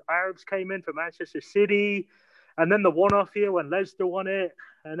Arabs came in for Manchester City, and then the one-off year when Leicester won it,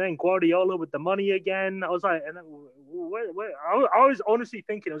 and then Guardiola with the money again. I was like, I was honestly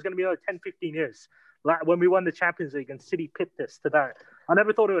thinking it was going to be like 10, 15 years, like when we won the Champions League and City pipped us to that. I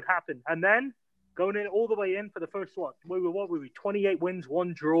never thought it would happen, and then going in all the way in for the first we were 28 wins,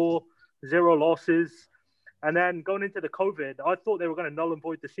 1 draw, 0 losses. And then going into the COVID, I thought they were going to null and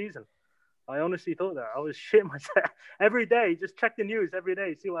void the season. I honestly thought that. I was shitting myself every day. Just check the news every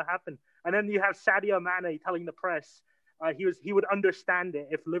day, see what happened. And then you have Sadio Mane telling the press he would understand it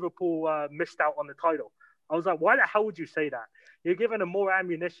if Liverpool missed out on the title. I was like, why the hell would you say that? You're giving them more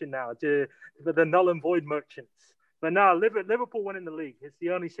ammunition now to the null and void merchants. But now Liverpool winning the league. It's the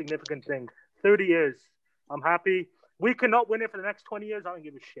only significant thing. 30 years. I'm happy. We cannot win it for the next 20 years. I don't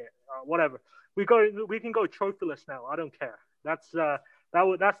give a shit. Whatever. We can go trophyless now. I don't care. That's the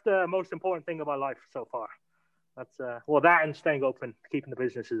most important thing of my life so far. That's that and staying open, keeping the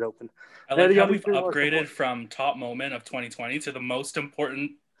businesses open. I like how we've upgraded from top moment of 2020 to the most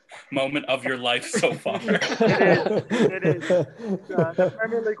important moment of your life so far. It is. The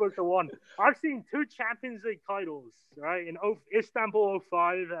Premier League was the one. I've seen 2 Champions League titles, right? In Istanbul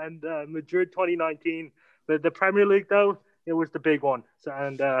 05 and Madrid 2019. But the Premier League, though, it was the big one. So,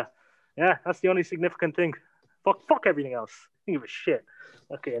 and that's the only significant thing. Fuck everything else. I don't give a shit.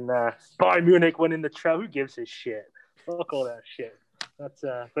 Okay, and Bayern Munich winning the trophy. Who gives a shit? Fuck all that shit. That's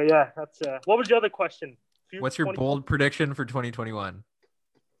what was the other question? What's your bold prediction for 2021?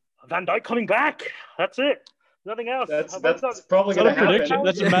 Van Dijk coming back. That's it. Nothing else. That's probably going to happen. Prediction.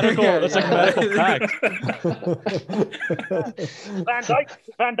 That's a medical. That's a medical fact.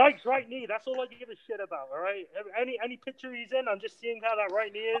 Van Dijk's right knee. That's all I give a shit about. All right. Any picture he's in, I'm just seeing how that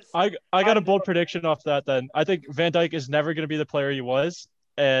right knee is. I got a bold prediction off that. Then I think Van Dijk is never going to be the player he was,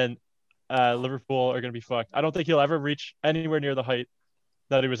 and Liverpool are going to be fucked. I don't think he'll ever reach anywhere near the height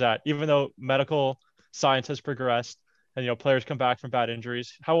that he was at, even though medical science has progressed and players come back from bad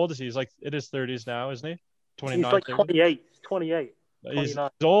injuries. How old is he? He's like in his 30s now, isn't he? 29, he's like 28. 28. He's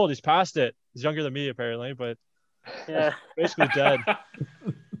old. He's past it. He's younger than me apparently, but yeah, basically dead.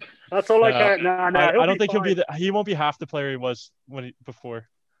 That's all I care. I don't think he won't be half the player he was before.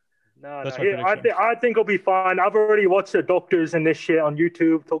 I think he'll be fine. I've already watched the doctors and this shit on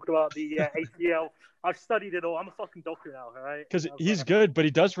YouTube talking about the ACL. I've studied it all. I'm a fucking doctor now, all right? Because he's good, but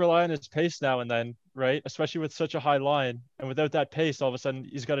he does rely on his pace now and then, right? Especially with such a high line. And without that pace, all of a sudden,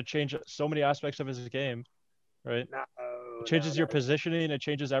 he's got to change so many aspects of his game, right? It changes your positioning. It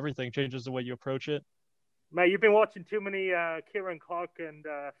changes everything. Changes the way you approach it. Mate, you've been watching too many Kieran Clark and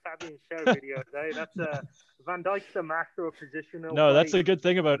Fabian Schär videos, eh? That's Van Dijk's the master of positional. No, that's a good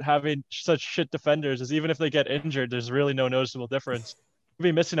thing about having such shit defenders is even if they get injured, there's really no noticeable difference.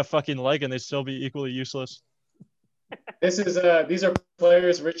 Be missing a fucking leg and they'd still be equally useless. These are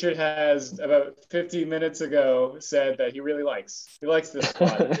players Richard has about 15 minutes ago said that he really likes. He likes this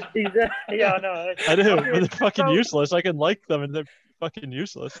squad. Yeah, I know. I do, Okay, but they're fucking so- useless. I can like them, and they're fucking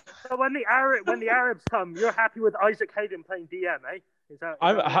useless. So when the Arabs come, you're happy with Isaac Hayden playing DM, eh? Is that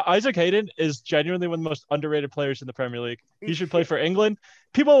Isaac Hayden is genuinely one of the most underrated players in the Premier League. He should play for England.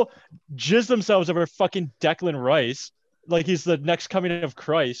 People jizz themselves over fucking Declan Rice like he's the next coming of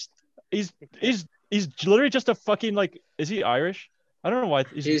Christ. He's literally just a fucking is he Irish? I don't know why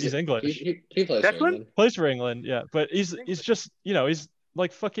he's English. He plays for England. Plays for England, yeah. But he's just he's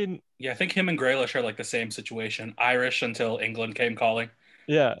like fucking. Yeah, I think him and Grealish are like the same situation. Irish until England came calling.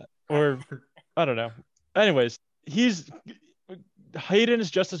 Yeah, or I don't know. Anyways, Hayden is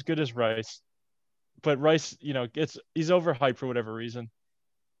just as good as Rice, but Rice, he's overhyped for whatever reason.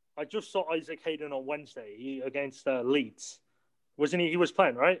 I just saw Isaac Hayden on Wednesday against Leeds. Wasn't he? He was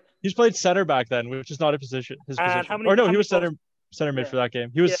playing, right? He's played center back then, which is not his position. He was center mid for that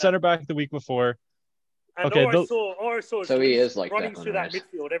game. He was center back the week before. And okay, so he is like running through that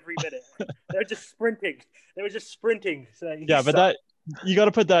midfield every minute. They're just sprinting. They were just sprinting. So yeah, but that you got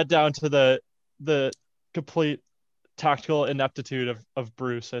to put that down to the complete tactical ineptitude of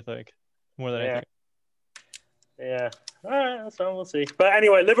Bruce, I think, more than anything. Yeah. All right, so we'll see. But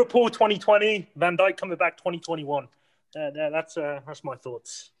anyway, Liverpool 2020, Van Dijk coming back 2021. That's my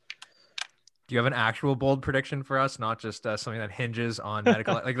thoughts. Do you have an actual bold prediction for us, not just something that hinges on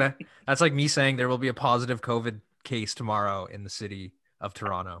medical like that? That's like me saying there will be a positive COVID case tomorrow in the city of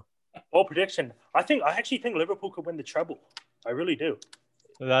Toronto. Bold prediction. I actually think Liverpool could win the treble. I really do.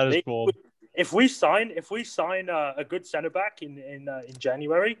 That is bold. If we sign a good centre back in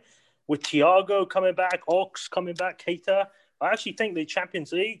January, with Thiago coming back, Ox coming back, Keita, I actually think the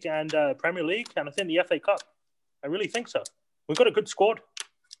Champions League and Premier League, and I think the FA Cup. I really think so. We've got a good squad.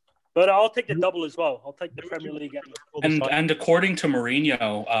 But I'll take the double as well. I'll take the Premier League. And according to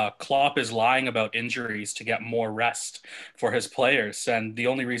Mourinho, Klopp is lying about injuries to get more rest for his players. And the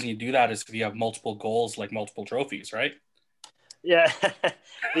only reason you do that is if you have multiple goals, like multiple trophies, right? Yeah.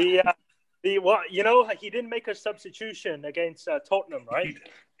 He didn't make a substitution against Tottenham, right?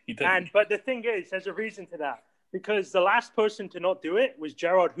 He did. But the thing is, there's a reason to that. Because the last person to not do it was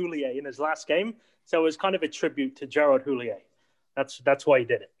Gerard Houllier in his last game. So it was kind of a tribute to Gerard Houllier. That's why he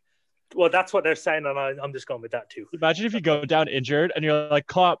did it. Well, that's what they're saying, and I'm just going with that too. Imagine if you go down injured and you're like,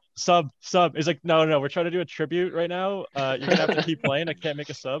 Klopp, sub. He's like, no, we're trying to do a tribute right now. You're going to have to keep playing. I can't make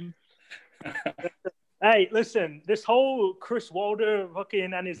a sub. Hey, listen, this whole Chris Wilder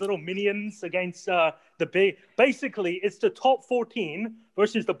fucking and his little minions against the big... Basically, it's the top 14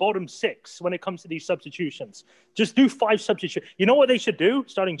 versus the bottom 6 when it comes to these substitutions. Just do 5 substitutions. You know what they should do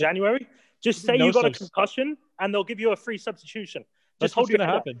starting January? Just say you got a concussion, and they'll give you a free substitution. That's what's going to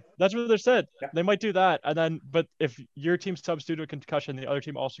happen. That's what they said. Yeah. They might do that. And then, but if your team subs due to a concussion, the other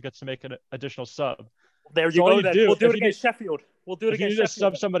team also gets to make an additional sub. There you go. We'll do it against Sheffield. We'll do it against Sheffield. You just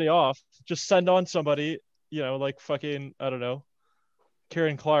sub somebody off, just send on somebody, like fucking, I don't know,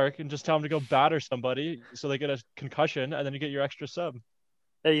 Kieran Clark, and just tell them to go batter somebody so they get a concussion, and then you get your extra sub.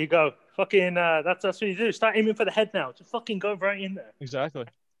 There you go. Fucking, that's what you do. Start aiming for the head now. Just fucking go right in there. Exactly.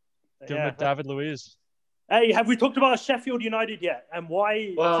 Give him a David Luiz. Hey, have we talked about Sheffield United yet? And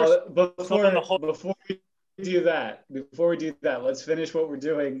why? Well, before we do that, let's finish what we're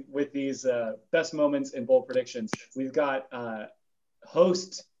doing with these best moments and bold predictions. We've got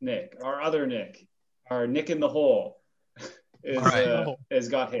host Nick, our other Nick, our Nick in the hole, has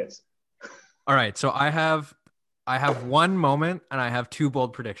got his. All right, so I have one moment and I have 2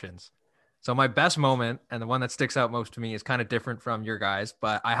 bold predictions. So my best moment and the one that sticks out most to me is kind of different from your guys,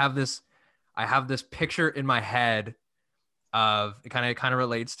 but I have this picture in my head of it kind of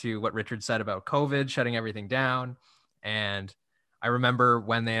relates to what Richard said about COVID shutting everything down. And I remember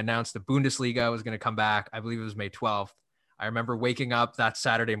when they announced the Bundesliga was going to come back, I believe it was May 12th. I remember waking up that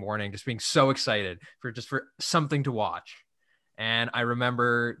Saturday morning, just being so excited for something to watch. And I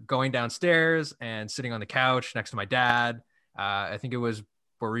remember going downstairs and sitting on the couch next to my dad. I think it was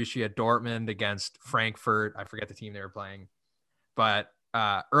Borussia Dortmund against Frankfurt. I forget the team they were playing, but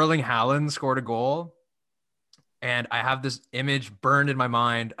Erling Haaland scored a goal, and I have this image burned in my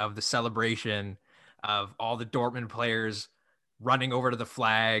mind of the celebration of all the Dortmund players running over to the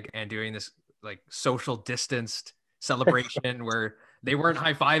flag and doing this like social distanced celebration where they weren't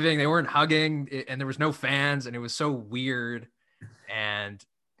high-fiving, they weren't hugging, and there was no fans, and it was so weird. And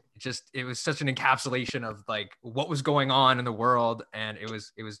it was such an encapsulation of like what was going on in the world, and it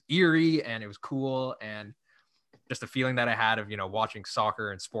was eerie and it was cool, and just the feeling that I had of, watching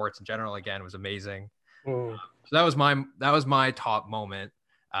soccer and sports in general again was amazing. So that was my top moment.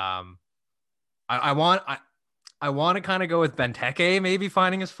 I I want to kind of go with Benteke maybe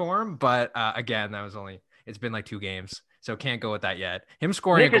finding his form, but again, it's been like 2 games, so can't go with that yet. Him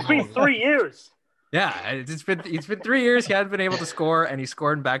scoring Nick, it's been 3 years. Yeah, it's been 3 years. He hadn't been able to score, and he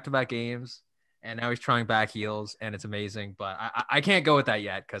scored in back-to-back games, and now he's trying back heels, and it's amazing. But I can't go with that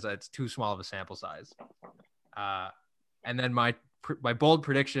yet because it's too small of a sample size. And then my bold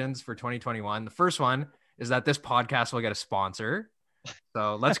predictions for 2021. The first one is that this podcast will get a sponsor.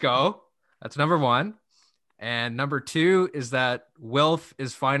 So let's go. That's number 1. And number 2 is that Wilf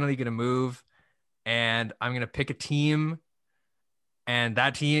is finally going to move, and I'm going to pick a team. And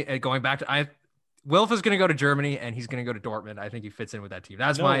that team, going back to Wilf is going to go to Germany, and he's going to go to Dortmund. I think he fits in with that team.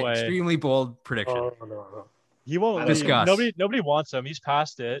 That's my extremely bold prediction. Oh, no. He won't Discuss. Nobody wants him. He's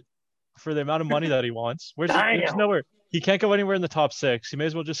past it for the amount of money that he wants. There's Damn. nowhere. He can't go anywhere in the top 6. He may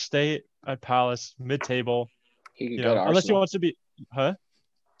as well just stay at Palace, mid-table. He could go to Arsenal. Unless he wants to be,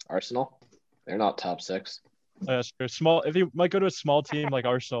 Arsenal. They're not top 6. Small. If he might go to a small team like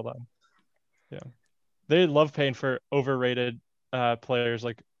Arsenal, then yeah, they love paying for overrated players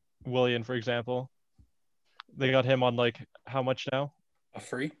like Willian, for example. They got him on like how much now? A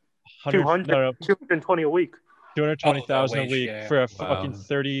free 220 a week. 220,000 a week for a Wow. fucking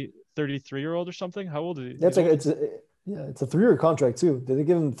 33-year-old or something. How old is he? That's like it's a 3-year contract too. Did they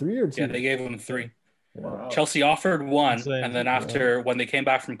give him 3 or 2? Yeah, they gave him 3. Wow. Chelsea offered 1, Insane. and then when they came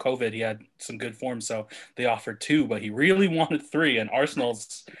back from COVID, he had some good form, so they offered 2, but he really wanted 3, and Arsenal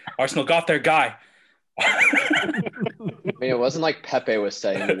got their guy. I mean, it wasn't like Pepe was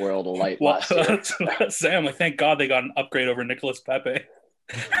setting the world alight last year. Sam, thank God they got an upgrade over Nicolas Pepe.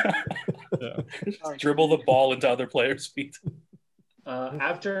 Just dribble the ball into other players' feet.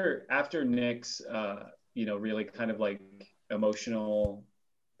 After Nick's, really kind of like emotional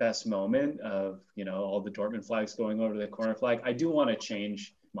best moment of, all the Dortmund flags going over the corner flag, I do want to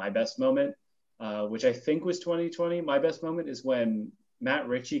change my best moment, which I think was 2020. My best moment is when Matt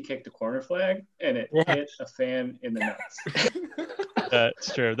Ritchie kicked a corner flag and it hit a fan in the nuts.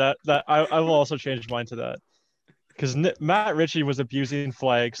 That's true. That I will also change mine to that. Because Matt Ritchie was abusing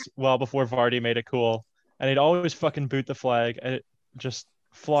flags well before Vardy made it cool. And he'd always fucking boot the flag and it just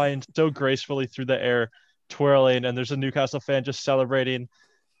flying so gracefully through the air, twirling. And there's a Newcastle fan just celebrating,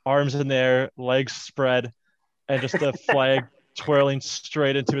 arms in the air, legs spread, and just the flag twirling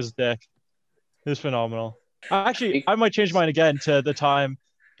straight into his dick. It was phenomenal. Actually, I might change mine again to the time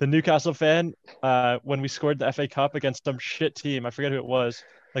the Newcastle fan, when we scored the FA Cup against some shit team. I forget who it was.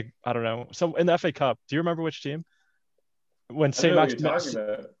 Like, I don't know. So in the FA Cup, do you remember which team? When St.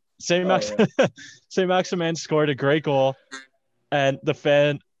 Maximin scored a great goal, and the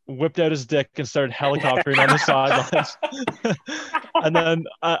fan whipped out his dick and started helicoptering on the sidelines. And then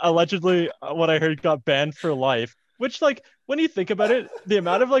allegedly, what I heard, got banned for life. Which, like, when you think about it, the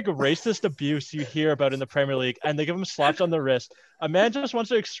amount of like racist abuse you hear about in the Premier League, and they give him slaps on the wrist. A man just wants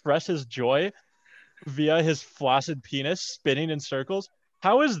to express his joy via his flaccid penis spinning in circles.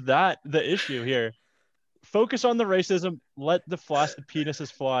 How is that the issue here? Focus on the racism. Let the flaccid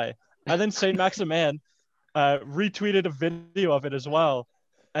penises fly. And then Saint Maximin retweeted a video of it as well,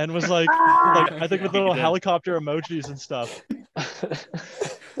 and was like I think with little helicopter emojis and stuff.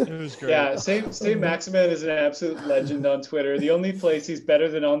 It was great. Yeah, Saint Maximin is an absolute legend on Twitter. The only place he's better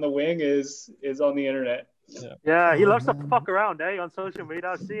than on the wing is on the internet. Yeah, he loves to fuck around, on social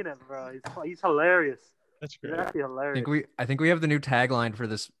media. I've seen him, bro. He's hilarious. That's great. He's actually hilarious. I think we have the new tagline for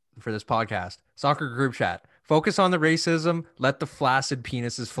this podcast. Soccer group chat. Focus on the racism. Let the flaccid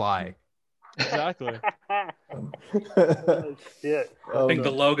penises fly. Exactly. Oh, shit. I think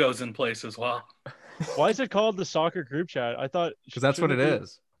the logo's in place as well. Why is it called the soccer group chat? I thought Because that's what it is.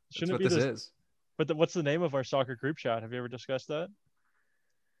 That's Shouldn't what it be this this? is. But what's the name of our soccer group chat? Have you ever discussed that?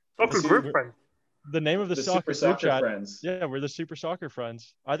 Soccer group friend. The name of the Super soccer group chat. Friends. Yeah, we're the Super Soccer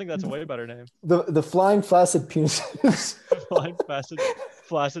Friends. I think that's a way better name. The flying flaccid penises. Flying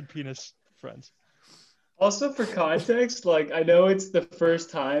flaccid penis friends. Also, for context, like, I know it's the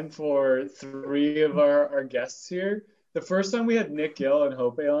first time for 3 of our guests here. The first time we had Nick Gill and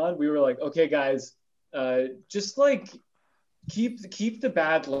Hope on, we were like, okay, guys, just like keep the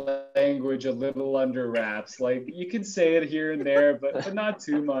bad language a little under wraps. Like, you can say it here and there, but not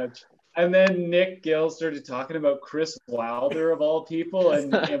too much. And then Nick Gill started talking about Chris Wilder of all people,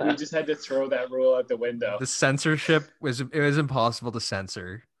 and we just had to throw that rule out the window. The censorship was impossible to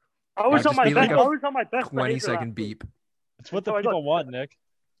censor. I was on my best. Like I was on my best. 20-second beep. It's what the people want, Nick.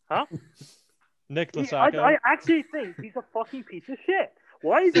 Huh? Nick Lasaka. I actually think he's a fucking piece of shit.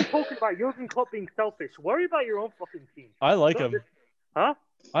 Why is he talking about Jurgen Klopp being selfish? Worry about your own fucking team. I like him. Huh?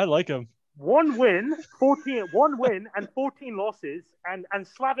 I like him. One win and 14 losses, and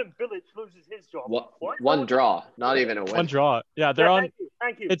Slaven Bilic loses his job. One draw, not even a win. One draw. Yeah, they're on.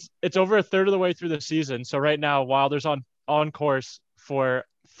 Thank you. It's over a third of the way through the season. So right now, Wilder's on course for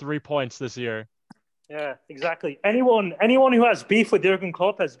 3 points this year. Yeah, exactly. Anyone who has beef with Jurgen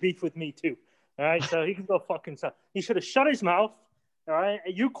Klopp has beef with me too. All right, so he can go fuck himself. He should have shut his mouth. All right,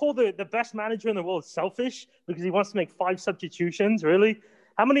 you call the best manager in the world selfish because he wants to make 5 substitutions. Really?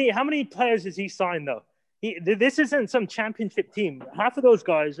 How many players has he signed though? This isn't some championship team. Half of those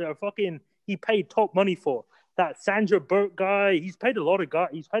guys are fucking. He paid top money for that Sandra Burke guy. He's paid a lot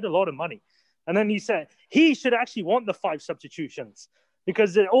of money, and then he said he should actually want the 5 substitutions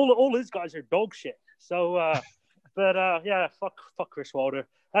because all his guys are dog shit. So, yeah, fuck Chris Wilder.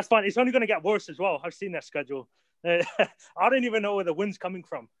 That's fine. It's only going to get worse as well. I've seen their schedule. I don't even know where the wind's coming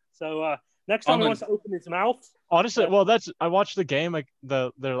from. So next time he wants to open his mouth. Honestly, I watched the game, like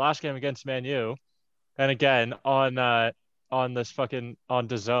their last game against Man U, and again on this fucking on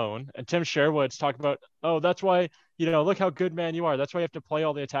DAZN, and Tim Sherwood's talking about, oh, that's why look how good Man U are. That's why you have to play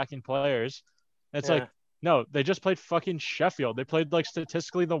all the attacking players. And it's like, no, they just played fucking Sheffield. They played like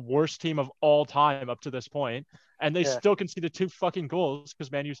statistically the worst team of all time up to this point, and they still conceded 2 fucking goals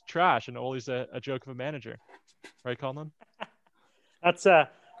because Man U's trash and Ole's a joke of a manager, right, Colin? That's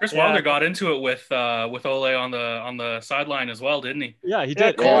Chris Wilder got into it with Ole on the sideline as well, didn't he? Yeah, he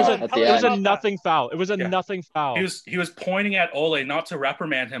did. Yeah, it was a nothing foul. It was a nothing foul. He was pointing at Ole not to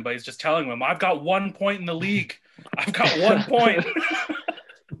reprimand him, but he's just telling him, "I've got 1 point in the league. I've got 1 point."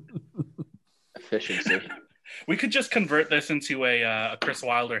 Efficiency. We could just convert this into a Chris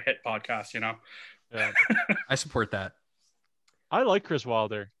Wilder hit podcast, Yeah. I support that. I like Chris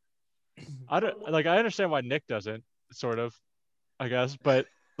Wilder. I understand why Nick doesn't, sort of, I guess, but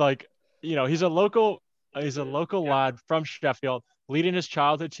he's a local lad from Sheffield, leading his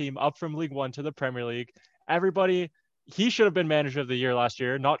childhood team up from League One to the Premier League. He should have been manager of the year last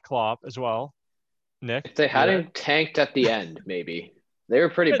year, not Klopp as well. Nick, if they hadn't tanked at the end, maybe. They were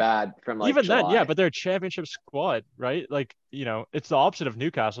pretty bad from even July. Then, yeah, but they're a championship squad, right? It's the opposite of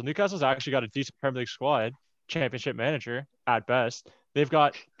Newcastle. Newcastle's actually got a decent Premier League squad, championship manager at best. They've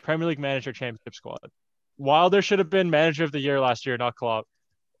got Premier League manager, championship squad. Wilder should have been manager of the year last year, not Klopp.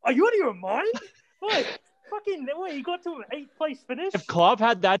 Are you out of your mind? He got to an 8th place finish? If Klopp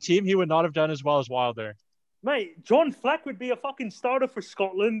had that team, he would not have done as well as Wilder. Mate, John Fleck would be a fucking starter for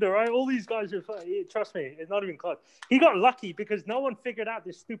Scotland, all right? All these guys are, trust me, it's not even close. He got lucky because no one figured out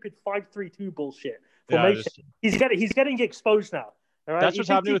this stupid 5-3-2 bullshit formation. He's getting exposed now. All right? That's what's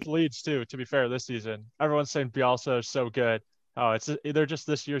happening with Leeds too, to be fair, this season. Everyone's saying Bielsa is so good. Oh, they're just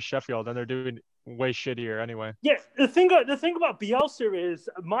this year's Sheffield, and they're doing way shittier anyway. Yeah, the thing about Bielsa is,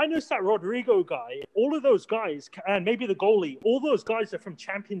 minus that Rodrigo guy, all of those guys, and maybe the goalie, all those guys are from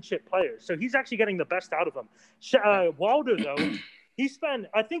championship players. So he's actually getting the best out of them. Wilder, though,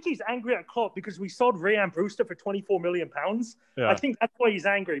 I think he's angry at Klopp because we sold Ryan Brewster for £24 million. Yeah. I think that's why he's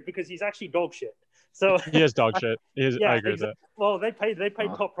angry, because he's actually dog shit. So he is dog shit. I agree with that. Well, they paid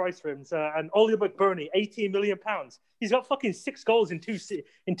top price for him. So, and Oli McBurney, £18 million. He's got fucking 6 goals in two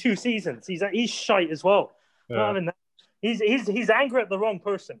seasons. He's shite as well. Yeah. I mean, he's angry at the wrong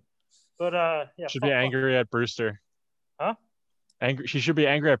person. But should be angry at Brewster. Huh? She should be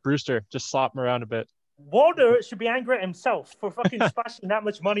angry at Brewster. Just slap him around a bit. Walter should be angry at himself for fucking splashing that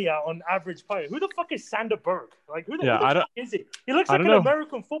much money out on average player. Who the fuck is Sander Berg? Who the fuck is he? He looks like an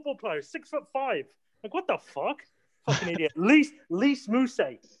American football player, 6'5". What the fuck? Fucking idiot. Lys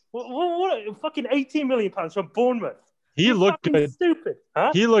Mousset. What fucking £18 million from Bournemouth. He looked good. Stupid. Huh?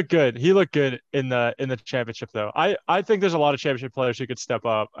 He looked good. He looked good in the championship though. I think there's a lot of championship players who could step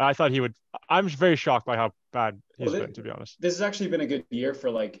up. I thought he would. I'm very shocked by how bad he's been, to be honest. This has actually been a good year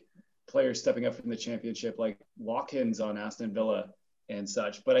for players stepping up from the championship, like Watkins on Aston Villa and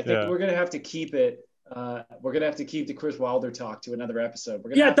such. But I think we're gonna have to keep it. We're gonna have to keep the Chris Wilder talk to another episode.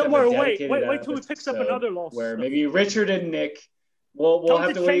 We're gonna don't worry. Wait till he picks up another loss. Where maybe Richard and Nick, we'll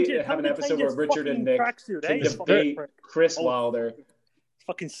have to wait and have an episode where Richard and Nick can debate Chris Wilder.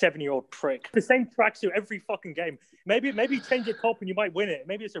 Fucking 7-year-old prick. The same tracksuit every fucking game. Maybe change your top and you might win it.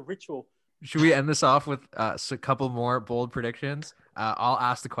 Maybe it's a ritual. Should we end this off with a couple more bold predictions? I'll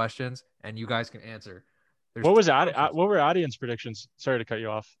ask the questions and you guys can answer. What were Adian's predictions? Sorry to cut you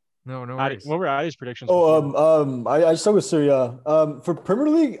off. No worries. What were Adi's predictions? I stuck with Syria. For Premier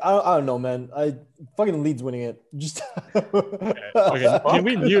League, I don't know, man. I fucking Leeds winning it. Just okay. Can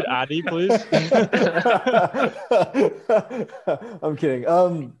we mute Adi, please? I'm kidding.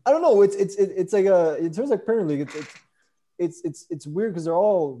 I don't know. It's like in terms of Premier League, it's weird because they're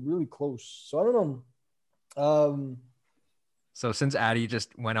all really close. So I don't know. So since Addy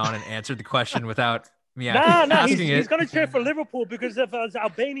just went on and answered the question without me No, asking he's it, going to cheer for Liverpool because of his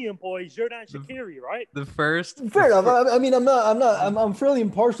Albanian boy, Xherdan Shaqiri, right? the first. Fair enough. I mean, I'm fairly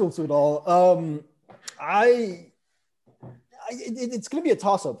impartial to it all. It's going to be a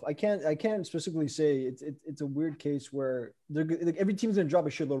toss-up. I can't specifically say it's a weird case where every team's going to drop a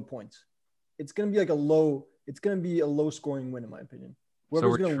shitload of points. It's going to be a low scoring win, in my opinion.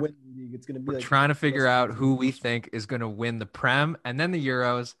 Whoever's going to win the league, it's going to be. We're trying to figure out who we think is going to win the Prem, and then the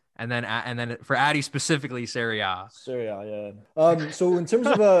Euros, and then for Addy specifically, Serie A. Serie A, yeah. So in terms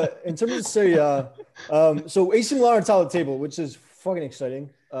of Serie A, so AC Milan are top of the table, which is fucking exciting.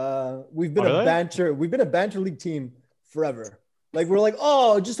 We've been a banter league team forever. Like we're like,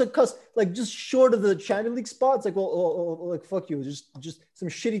 oh, just just short of the Champions League spots. Like, well, like fuck you, just some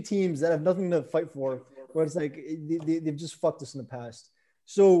shitty teams that have nothing to fight for. Where it's like they've just fucked us in the past.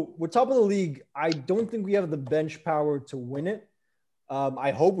 So we're top of the league. I don't think we have the bench power to win it.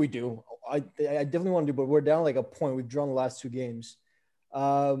 I hope we do. I definitely want to do, but we're down like a point. We've drawn the last 2 games.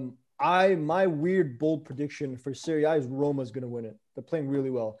 My weird bold prediction for Serie A is Roma's going to win it. They're playing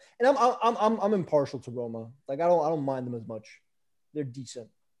really well, and I'm impartial to Roma. Like I don't mind them as much. They're decent.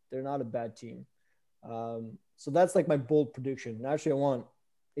 They're not a bad team. So that's like my bold prediction. And actually, I want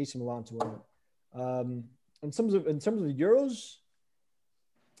AC Milan to win it. In terms of the Euros,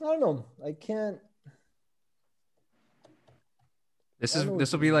 I don't know. I can't. This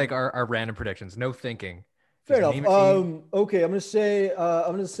will be like our random predictions. No thinking. Fair enough. Okay, I'm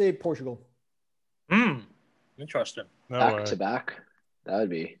gonna say Portugal. Interesting. Back to back. That would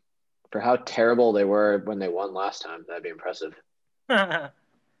be, for how terrible they were when they won last time. That'd be impressive. And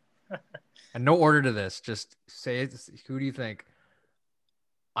no order to this. Just say it. Who do you think?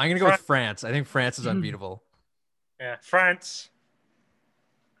 I'm gonna go with France. I think France is unbeatable. Yeah, France.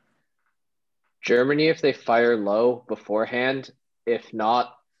 Germany, if they fire low beforehand. If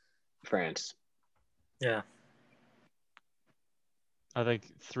not, France. Yeah. I think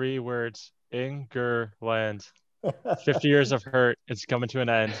 3 words: Ingerland. 50 years of hurt. It's coming to an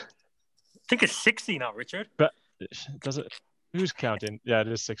end. I think it's 60 now, Richard. But does it? Who's counting? Yeah, it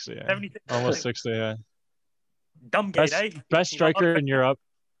is 60. Yeah. Almost 60. Yeah. Dumbgate, best striker in Europe,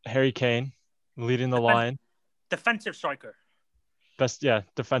 Harry Kane, leading the line. Defensive striker. Best,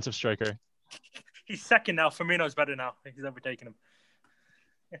 defensive striker. He's second now. Firmino's better now. He's overtaken him.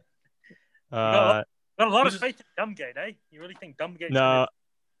 Got a lot of faith in Dumbgate, eh? You really think Dumbgate? No,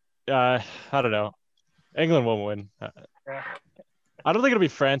 I don't know. England won't win. I don't think it'll be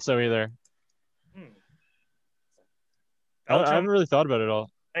France though either. I haven't really thought about it all.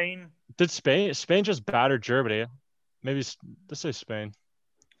 Spain. Did Spain just batter Germany? Maybe let's say Spain.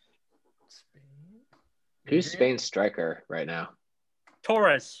 Who's Spain's striker right now?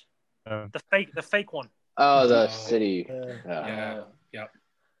 Torres. The fake one. Oh, the City. Yeah.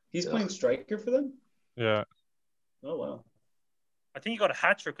 He's playing striker for them? Yeah. Oh, wow. I think he got a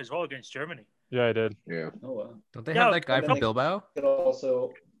hat trick as well against Germany. Yeah, I did. Yeah. Oh, wow. Don't they have that guy from Bilbao? It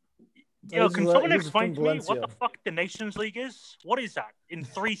also... Yo, can someone explain to me what the fuck the Nations League is? What is that? In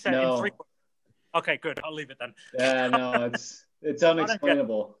 3 seconds? No. Okay, good. I'll leave it then. Yeah, no, it's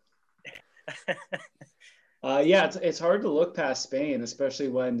unexplainable. It's hard to look past Spain, especially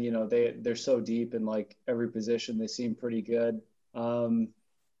when they're so deep in like every position. They seem pretty good.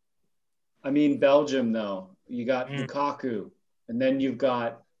 I mean, Belgium though, you got Lukaku, and then you've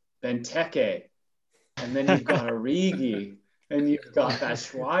got Benteke, and then you've got Origi, and you've got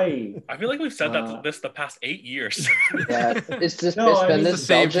Batshuayi. I feel like we've said that the past 8 years. Yeah, it's been this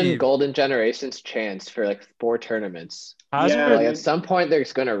Belgian golden generation's chance for like 4 tournaments. At some point, they're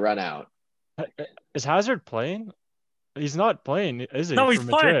just going to run out. Is Hazard playing? He's not playing, is he? No, he's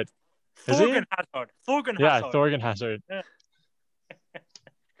playing. Thorgan Hazard. Thorgan Hazard. Yeah.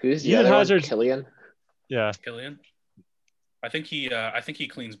 Who's the other Hazard? One? Kylian? Yeah. Kylian. I think he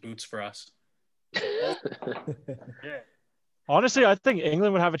cleans boots for us. Yeah. Honestly, I think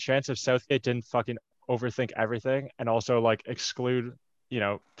England would have a chance if Southgate didn't fucking overthink everything and also like exclude,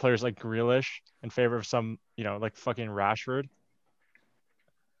 players like Grealish in favor of some, like fucking Rashford.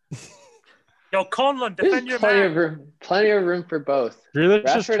 Yo, Conlon, defend your man. Plenty of room for both.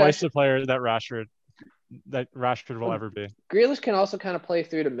 Grealish is twice the player that Rashford will ever be. Grealish can also kind of play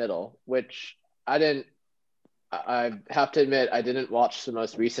through the middle, which I have to admit, I didn't watch the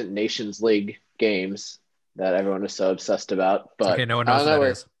most recent Nations League games that everyone is so obsessed about. But okay, no one knows what that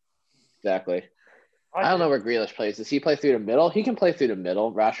is. Exactly. I don't know where Grealish plays. Does he play through the middle? He can play through the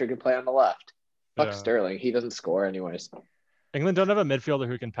middle. Rashford can play on the left. Fuck Sterling. He doesn't score anyways. England don't have a midfielder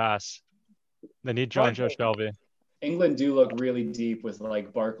who can pass. They need John Joe Shelby. England do look really deep with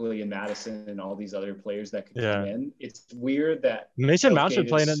like Barkley and Madison and all these other players that could come in. It's weird that Mason Mount's been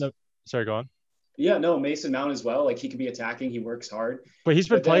Southgate playing in the. Sorry, go on. Yeah, no, Mason Mount as well. Like he can be attacking. He works hard. But he's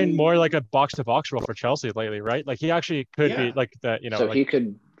been But playing then- more like a box-to-box role for Chelsea lately, right? Like he actually could be Yeah. like that, you know. So like, he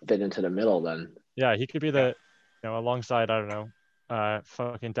could fit into the middle then. yeah, he could be the, you know, alongside I don't know,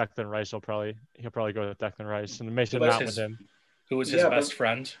 fucking Declan Rice. He'll probably go with Declan Rice and Mason Who was Mount his- with him. Who was his Yeah, best but-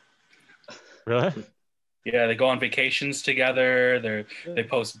 friend? Really? Yeah, they go on vacations together. They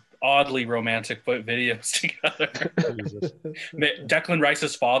post oddly romantic videos together. Jesus. Declan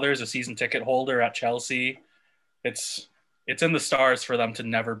Rice's father is a season ticket holder at Chelsea. It's in the stars for them to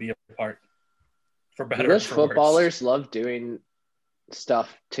never be apart. For better or English for worse. footballers love doing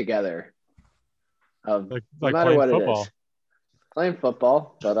stuff together. Of Like no matter playing what football. it is, playing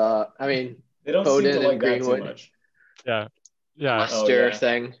football. But I mean, They don't seem Foden to and like that too Greenwood. much. Yeah. Leicester yeah.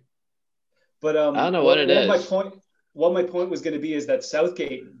 thing. But I don't know what it is. What my point was going to be is that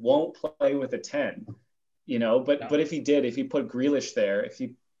Southgate won't play with a 10, you know. But No. but if he put Grealish there,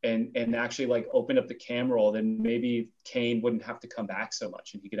 and actually like opened up the cam roll, then maybe Kane wouldn't have to come back so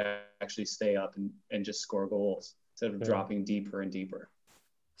much, and he could actually stay up and just score goals instead of dropping deeper and deeper.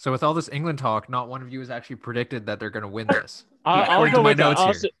 So with all this England talk, not one of you has actually predicted that they're going to win this. I'll According go to my with that.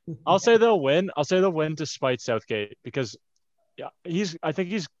 notes here. I'll say they'll win. I'll say they'll win despite Southgate because I think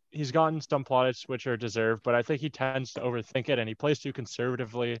he's gotten some plaudits which are deserved, but I think he tends to overthink it and he plays too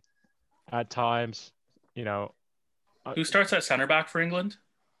conservatively at times. You know, Who starts at center back for England?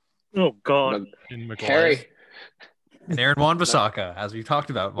 Oh God. in Maguire. Harry. And Aaron Wan-Bissaka, as we've talked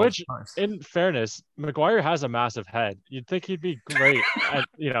about Which, multiple times. in fairness, Maguire has a massive head. You'd think he'd be great.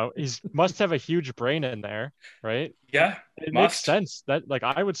 You know, he's must have a huge brain in there, right? Yeah, It makes must. sense that like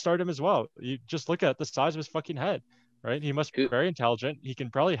I would start him as well. You just look at the size of his fucking head, right? He must be very intelligent. He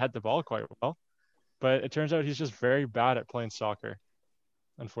can probably head the ball quite well, but it turns out he's just very bad at playing soccer,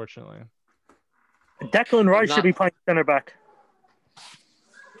 unfortunately. Declan Rice Not- should be playing center back.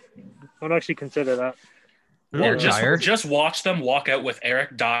 Don't actually consider that. Eric Dyer? Just watch them walk out with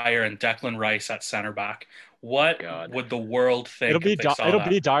Eric Dyer and Declan Rice at center back. What God. would the world think? It'll be if they saw it'll that?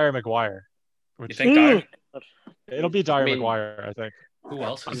 be Dyer Maguire. You Which, think Dyer? it'll be Dyer I mean- Maguire, I think. Who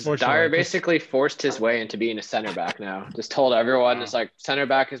else is Unfortunately. Dyer basically forced his way into being a center back now. Just told everyone, Wow. it's like, center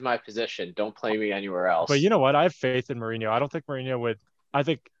back is my position. Don't play me anywhere else. But you know what? I have faith in Mourinho. I don't think Mourinho would. I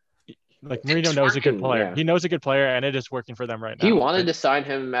think like Mourinho It's knows a good working, player. yeah. He knows a good player, and it is working for them right now. He wanted to sign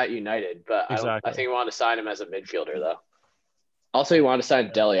him at United, but I Exactly. think he wanted to sign him as a midfielder, though. Also, he wanted to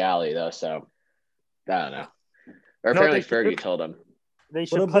sign Dele Alli, though, so I don't know. Or No, apparently they- Fergie told him. They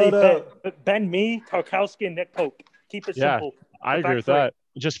should What play about, Ben Mee, Tarkowski, and Nick Pope. Keep it Yeah. simple. I agree back with three. that.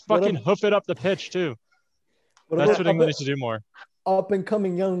 Just What fucking ab- hoof it up the pitch too. What That's about what England needs to do more. up and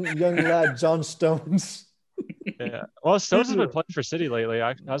coming young lad John Stones? Yeah. Well, Stones has been playing for City lately,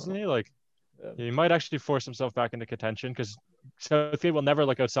 hasn't he? Like, Yeah. he might actually force himself back into contention because Southgate will never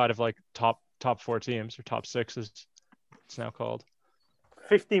look outside of like top 4 teams or top 6 as it's now called.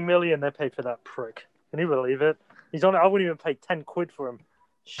 50 million they paid for that prick. Can you believe it? He's on. I wouldn't even pay 10 quid for him.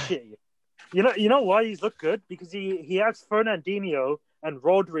 Shit. You know why he's looked good? Because he has Fernandinho and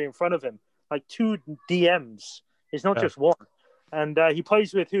Rodri in front of him, like 2 DMs. It's not Yeah. just one. And he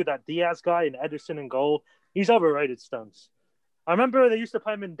plays with who? That Diaz guy and Ederson in goal. He's overrated, Stones. I remember they used to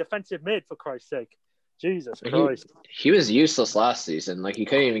play him in defensive mid, for Christ's sake. Jesus Christ. He was useless last season. Like, he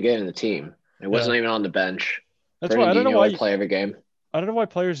couldn't even get in the team. It wasn't even on the bench. That's why I don't know Fernandinho why would play every game.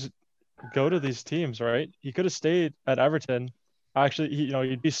 players go to these teams, right? He could have stayed at Everton. Actually,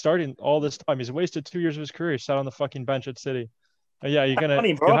 he'd be starting all this time. He's wasted 2 years of his career. He sat on the fucking bench at City. Yeah, you're gonna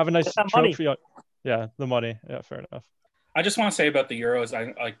money, bro. you'll have a nice Get that money. trophy. Yeah, the money. Yeah, fair enough. I just want to say about the Euros.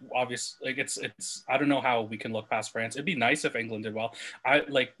 I like obviously like it's. I don't know how we can look past France. It'd be nice if England did well. I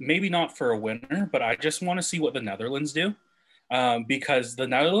like maybe not for a winner, but I just want to see what the Netherlands do, because the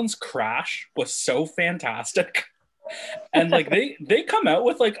Netherlands crash was so fantastic, and like they come out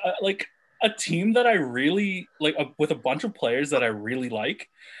with like a team that I really like with a bunch of players that I really like.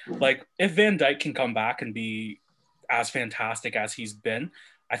 Like if Van Dijk can come back and be as fantastic as he's been,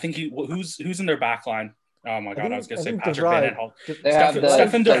 I think who's in their back line. Oh my God, I was going to say Patrick Van Aanholt. They have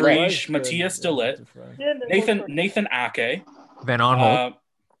Stefan the de Vrij, Matthias de Ligt, Yeah, Nathan Ake. Van Aanholt.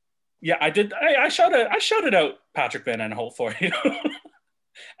 Yeah, I did. I shouted out Patrick Van Aanholt for you.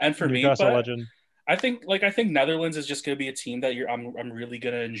 And for me, Newcastle but legend. I think Netherlands is just going to be a team that I'm really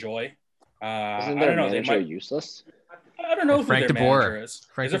going to enjoy. Isn't I their don't know. They manager might. useless? I don't know who Frank their de Boer. manager is.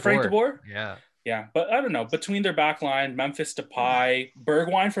 Is it Frank de Boer? Yeah. Yeah, but I don't know. Between their back line, Memphis Depay,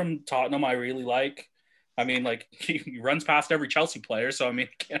 Bergwijn from Tottenham, I really like. I mean, like he runs past every Chelsea player, so I mean,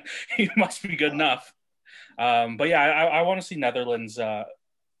 he must be good enough. But yeah, I want to see Netherlands. I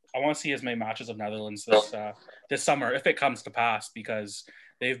want to see as many matches of Netherlands this summer if it comes to pass, because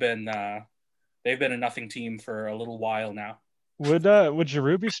they've been a nothing team for a little while now. Would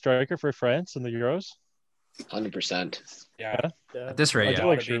Giroud be striker for France in the Euros? 100%. Yeah. At this rate, I yeah. do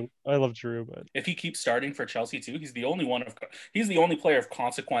like Giroud. I love Giroud, but If he keeps starting for Chelsea too, he's the only player of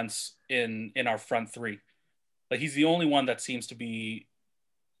consequence in our front three. Like, he's the only one that seems to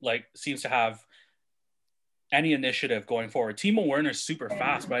have any initiative going forward. Timo Werner's super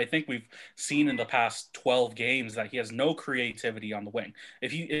fast, but I think we've seen in the past 12 games that he has no creativity on the wing.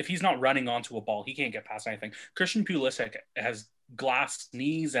 If he's not running onto a ball, he can't get past anything. Christian Pulisic has glass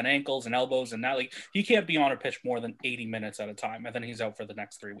knees and ankles and elbows, and that, like, he can't be on a pitch more than 80 minutes at a time, and then he's out for the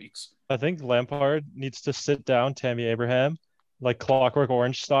next 3 weeks. I think Lampard needs to sit down Tammy Abraham, like Clockwork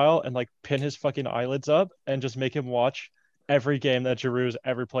Orange style, and like pin his fucking eyelids up and just make him watch every game that Giroud's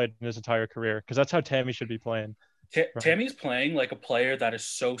ever played in his entire career, because that's how Tammy should be playing. Tammy's playing like a player that is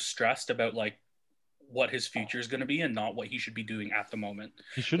so stressed about like what his future is going to be and not what he should be doing at the moment.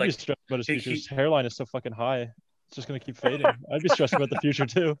 He should Like, be stressed about his future. His hairline is so fucking high. It's just going to keep fading. I'd be stressed about the future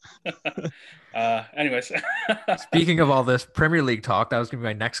too. Anyways. Speaking of all this Premier League talk, that was going to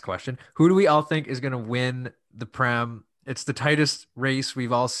be my next question. Who do we all think is going to win the Prem? It's the tightest race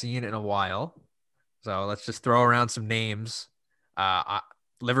we've all seen in a while. So let's just throw around some names.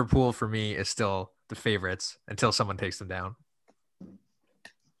 Liverpool for me is still the favorites until someone takes them down.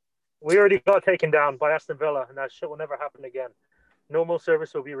 We already got taken down by Aston Villa, and that shit will never happen again. Normal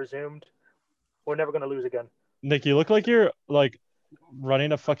service will be resumed. We're never going to lose again. Nick, you look like you're like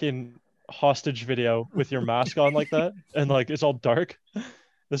running a fucking hostage video with your mask on like that, and like it's all dark.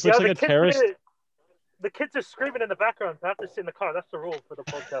 This looks like a terrorist. The kids are screaming in the background. I have to sit in the car. That's the rule for the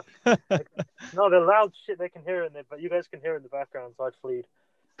podcast. No, the loud shit they can hear in it, but you guys can hear in the background, so I'd flee.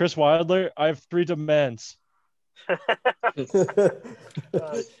 Chris Wilder, I have 3 demands. Oh,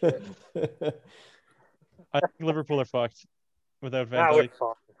 shit. I think Liverpool are fucked without Van Nah,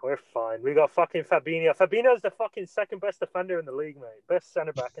 Dijk. we're fine. We got fucking Fabinho. Fabinho's the fucking second best defender in the league, mate. Best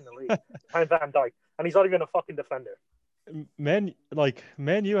centre back in the league. And Van Dijk. And he's not even a fucking defender. Man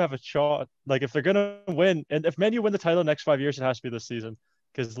U have a shot. Like, if they're gonna win, and if Man U win the title next 5 years, it has to be this season,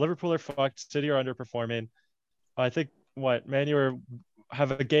 because Liverpool are fucked. City are underperforming. I think Man U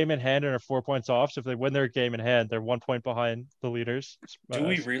have a game in hand and are 4 points off. So if they win their game in hand, they're 1 point behind the leaders. Do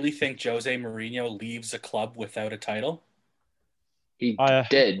we really think Jose Mourinho leaves a club without a title? He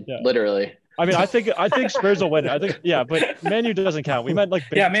did, yeah. Literally. I mean, I think Spurs will win. I think, yeah, but Man U doesn't count. We meant like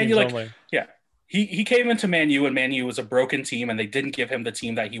big Man U, teams like, only. Yeah. He came into Man U, and Man U was a broken team, and they didn't give him the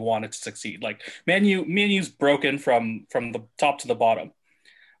team that he wanted to succeed. Like, Man U's broken from the top to the bottom.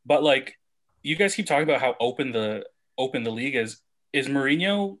 But like, you guys keep talking about how open the league is. Is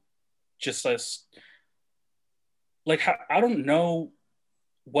Mourinho just like, I don't know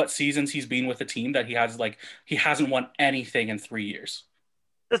what seasons he's been with the team that he hasn't won anything in 3 years.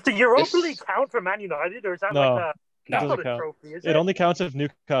 Does the Europa League count for Man United, or is that No. like a Doesn't not a count. trophy? Is It only counts if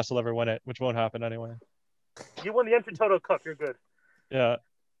Newcastle ever win it, which won't happen anyway. You won the Intertoto Cup. You're good. Yeah,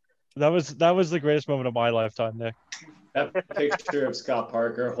 that was the greatest moment of my lifetime, Nick. That picture of Scott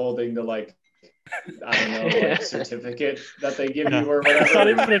Parker holding the, like, I don't know, like, certificate that they give you or whatever. It's not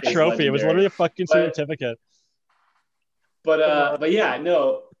even a is trophy. It was legendary. literally a fucking certificate. But yeah,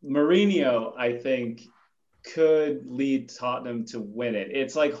 no, Mourinho, I think, could lead Tottenham to win it.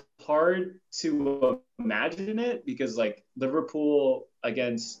 It's like hard to imagine it because, like, Liverpool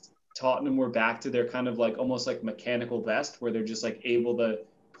against Tottenham were back to their kind of like almost like mechanical best, where they're just like able to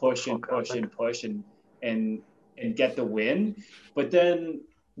push and push and push and get the win. But then,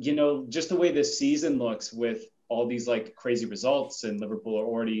 you know, just the way this season looks with all these like crazy results and Liverpool are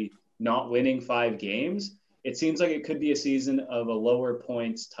already not winning 5 games, it seems like it could be a season of a lower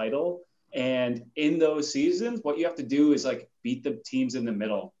points title. And in those seasons, what you have to do is like beat the teams in the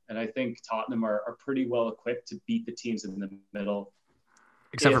middle. And I think Tottenham are pretty well equipped to beat the teams in the middle.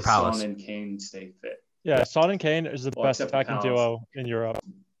 Except for Palace. Son and Kane stay fit. Yeah, Son and Kane is the best except for attacking Palace. duo in Europe.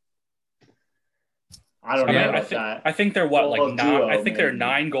 I don't know I about that. I think they're what, Well, like duo, I think they're maybe.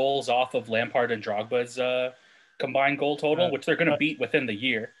 9 goals off of Lampard and Drogba's combined goal total, which they're going to beat within the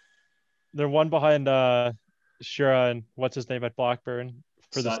year. They're one behind Shearer and what's his name at Blackburn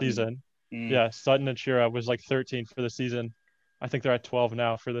for the Sutton. season. Mm. Yeah, Sutton and Shearer was like 13 for the season. I think they're at 12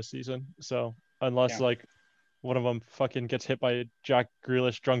 now for the season. So unless like one of them fucking gets hit by Jack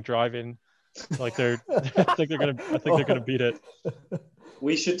Grealish drunk driving, like I think they're gonna beat it.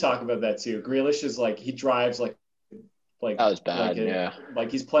 We should talk about that too. Grealish is like, he drives like That was bad, yeah.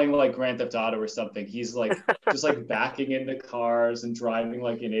 Like he's playing like Grand Theft Auto or something. He's like just like backing into cars and driving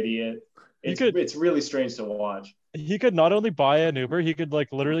like an idiot. It's really strange to watch. He could not only buy an Uber, he could like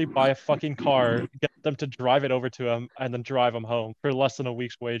literally buy a fucking car, get them to drive it over to him, and then drive him home for less than a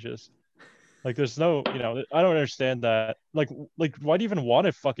week's wages. Like, there's no, I don't understand that. Like, why do you even want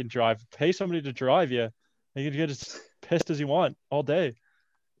to fucking drive? Pay somebody to drive you, and you can get as pissed as you want all day.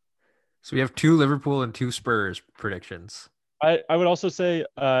 So we have 2 Liverpool and 2 Spurs predictions. I would also say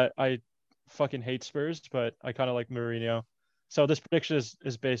I fucking hate Spurs, but I kind of like Mourinho. So this prediction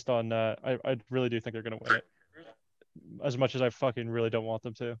is based on I really do think they're gonna win it, as much as I fucking really don't want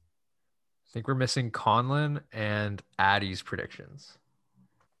them to. I think we're missing Conlon and Addy's predictions.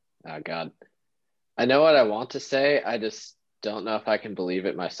 Oh God, I know what I want to say. I just don't know if I can believe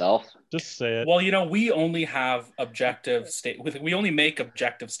it myself. Just say it. Well, we only have we only make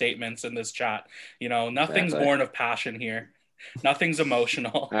objective statements in this chat. Nothing's Exactly. born of passion here. Nothing's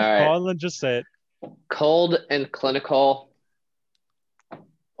emotional. All right, Conlon, just say it. cold and clinical.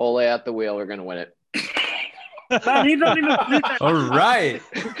 Ole at the wheel. We're gonna win it. Man, he don't even believe that. All right.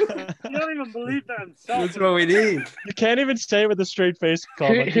 He don't even believe that himself. That's what we need. You can't even say it with a straight face,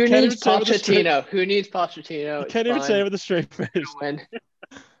 Conlon. Who You can't needs even say it with a straight- Pochettino? Who needs Pochettino? You It's can't even fine. say it with a straight face. Win.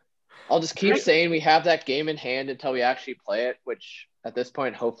 I'll just keep saying we have that game in hand until we actually play it, which at this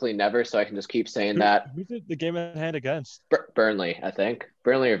point, hopefully never. So I can just keep saying that. Who's the game in hand against? Burnley, I think.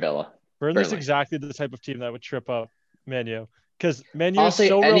 Burnley or Villa. Burnley's Burnley. exactly the type of team that would trip up Man U. Because Man U is Honestly,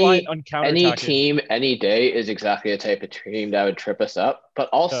 so reliant on any counterattacking. team, any day is exactly the type of team that would trip us up. But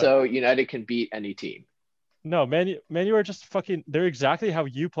also, United can beat any team. No, Man U are just fucking. They're exactly how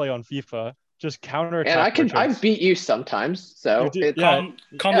you play on FIFA. Just counterattack. And I beat you sometimes. So You do- it's, yeah.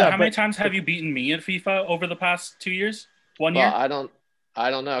 Conlon, how many times have you beaten me at FIFA over the past 2 years? 1 year? well, I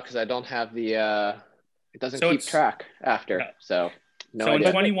don't know because I don't have the. It doesn't So keep it's- track after. Yeah. So no so in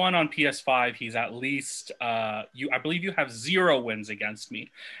idea. 21 on PS5, he's at least I believe you have 0 wins against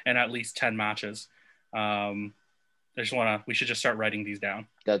me and at least 10 matches. We should just start writing these down.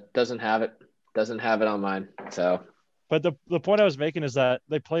 That doesn't have it. Doesn't have it on mine. So But the point I was making is that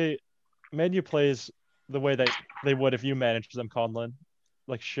Man U plays the way they would if you managed them, Conlon.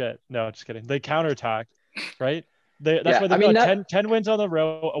 Like shit. No, just kidding. They counterattack, right? That's Yeah, why they've I mean, got 10 wins on the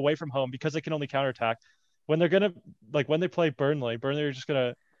row away from home because they can only counterattack. When they play Burnley are just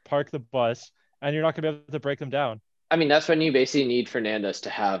gonna park the bus and you're not gonna be able to break them down. I mean, that's when you basically need Fernandes to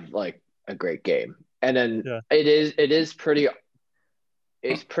have like a great game, and then Yeah. it's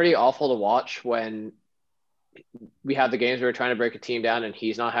pretty awful to watch when we have the games where we're trying to break a team down and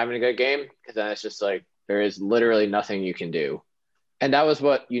he's not having a good game, because then it's just like there is literally nothing you can do. And that was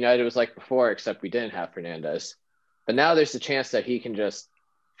what United was like before, except we didn't have Fernandes. But now there's a chance that he can just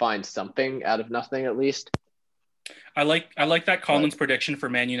find something out of nothing at least. I like that Conlon's prediction for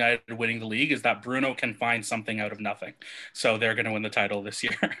Man United winning the league is that Bruno can find something out of nothing. So they're going to win the title this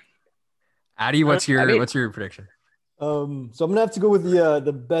year. Addy, what's your prediction? So I'm gonna have to go with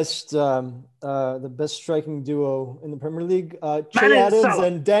the best striking duo in the Premier League, Trey Adams Salah.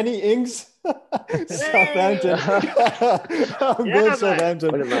 and Danny Ings. Southampton. I'm Yeah, going man.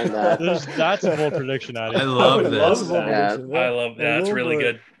 Southampton. Wouldn't mind that. That's a bold prediction, Addy. I love That's this. a bold Yeah. prediction, I love that. It's really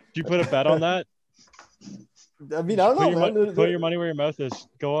good. Do you put a bet on that? I mean, I don't know, man. Put your money where your mouth is.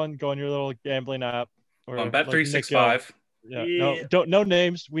 Go on your little gambling app. Or On like Bet365. Yeah. Yeah. No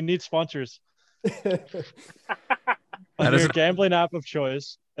names. We need sponsors. On That is your a- gambling app of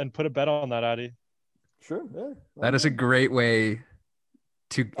choice, and put a bet on that, Addy. Sure. Yeah. That is a great way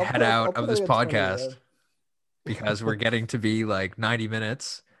to I'll head put- I'll out put of this like a 20, podcast yeah. because we're getting to be like 90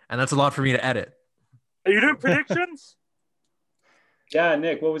 minutes, and that's a lot for me to edit. Are you doing predictions? Yeah,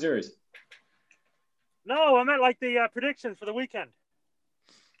 Nick, what was yours? No, I meant like the predictions for the weekend.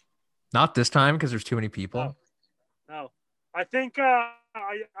 Not this time because there's too many people. No. I think I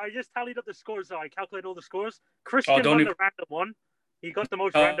just tallied up the scores, though. I calculated all the scores. Christian don't won even- the random one. He got the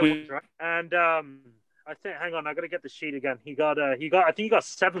most Oh, random we- ones, right? And I think, hang on, I got to get the sheet again. I think he got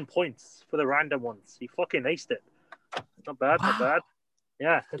 7 points for the random ones. He fucking aced it. Not bad, not bad.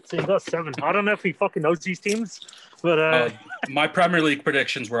 Yeah, he got 7. I don't know if he fucking knows these teams, but My Premier League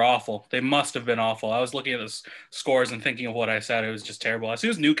predictions were awful. They must have been awful. I was looking at the scores and thinking of what I said. It was just terrible. As soon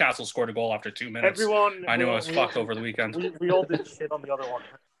as Newcastle scored a goal after 2 minutes, everyone. I knew I was fucked over the weekend. We all did shit on the other one.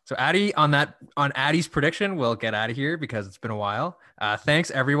 So Addy, on Addy's prediction, we'll get out of here because it's been a while. Thanks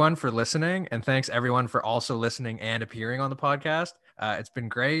everyone for listening, and thanks everyone for also listening and appearing on the podcast. It's been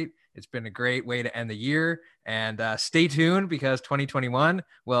great. It's been a great way to end the year, and stay tuned because 2021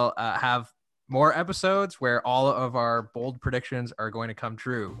 will have more episodes where all of our bold predictions are going to come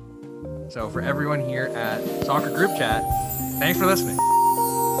true. So for everyone here at Soccer Group Chat, thanks for listening.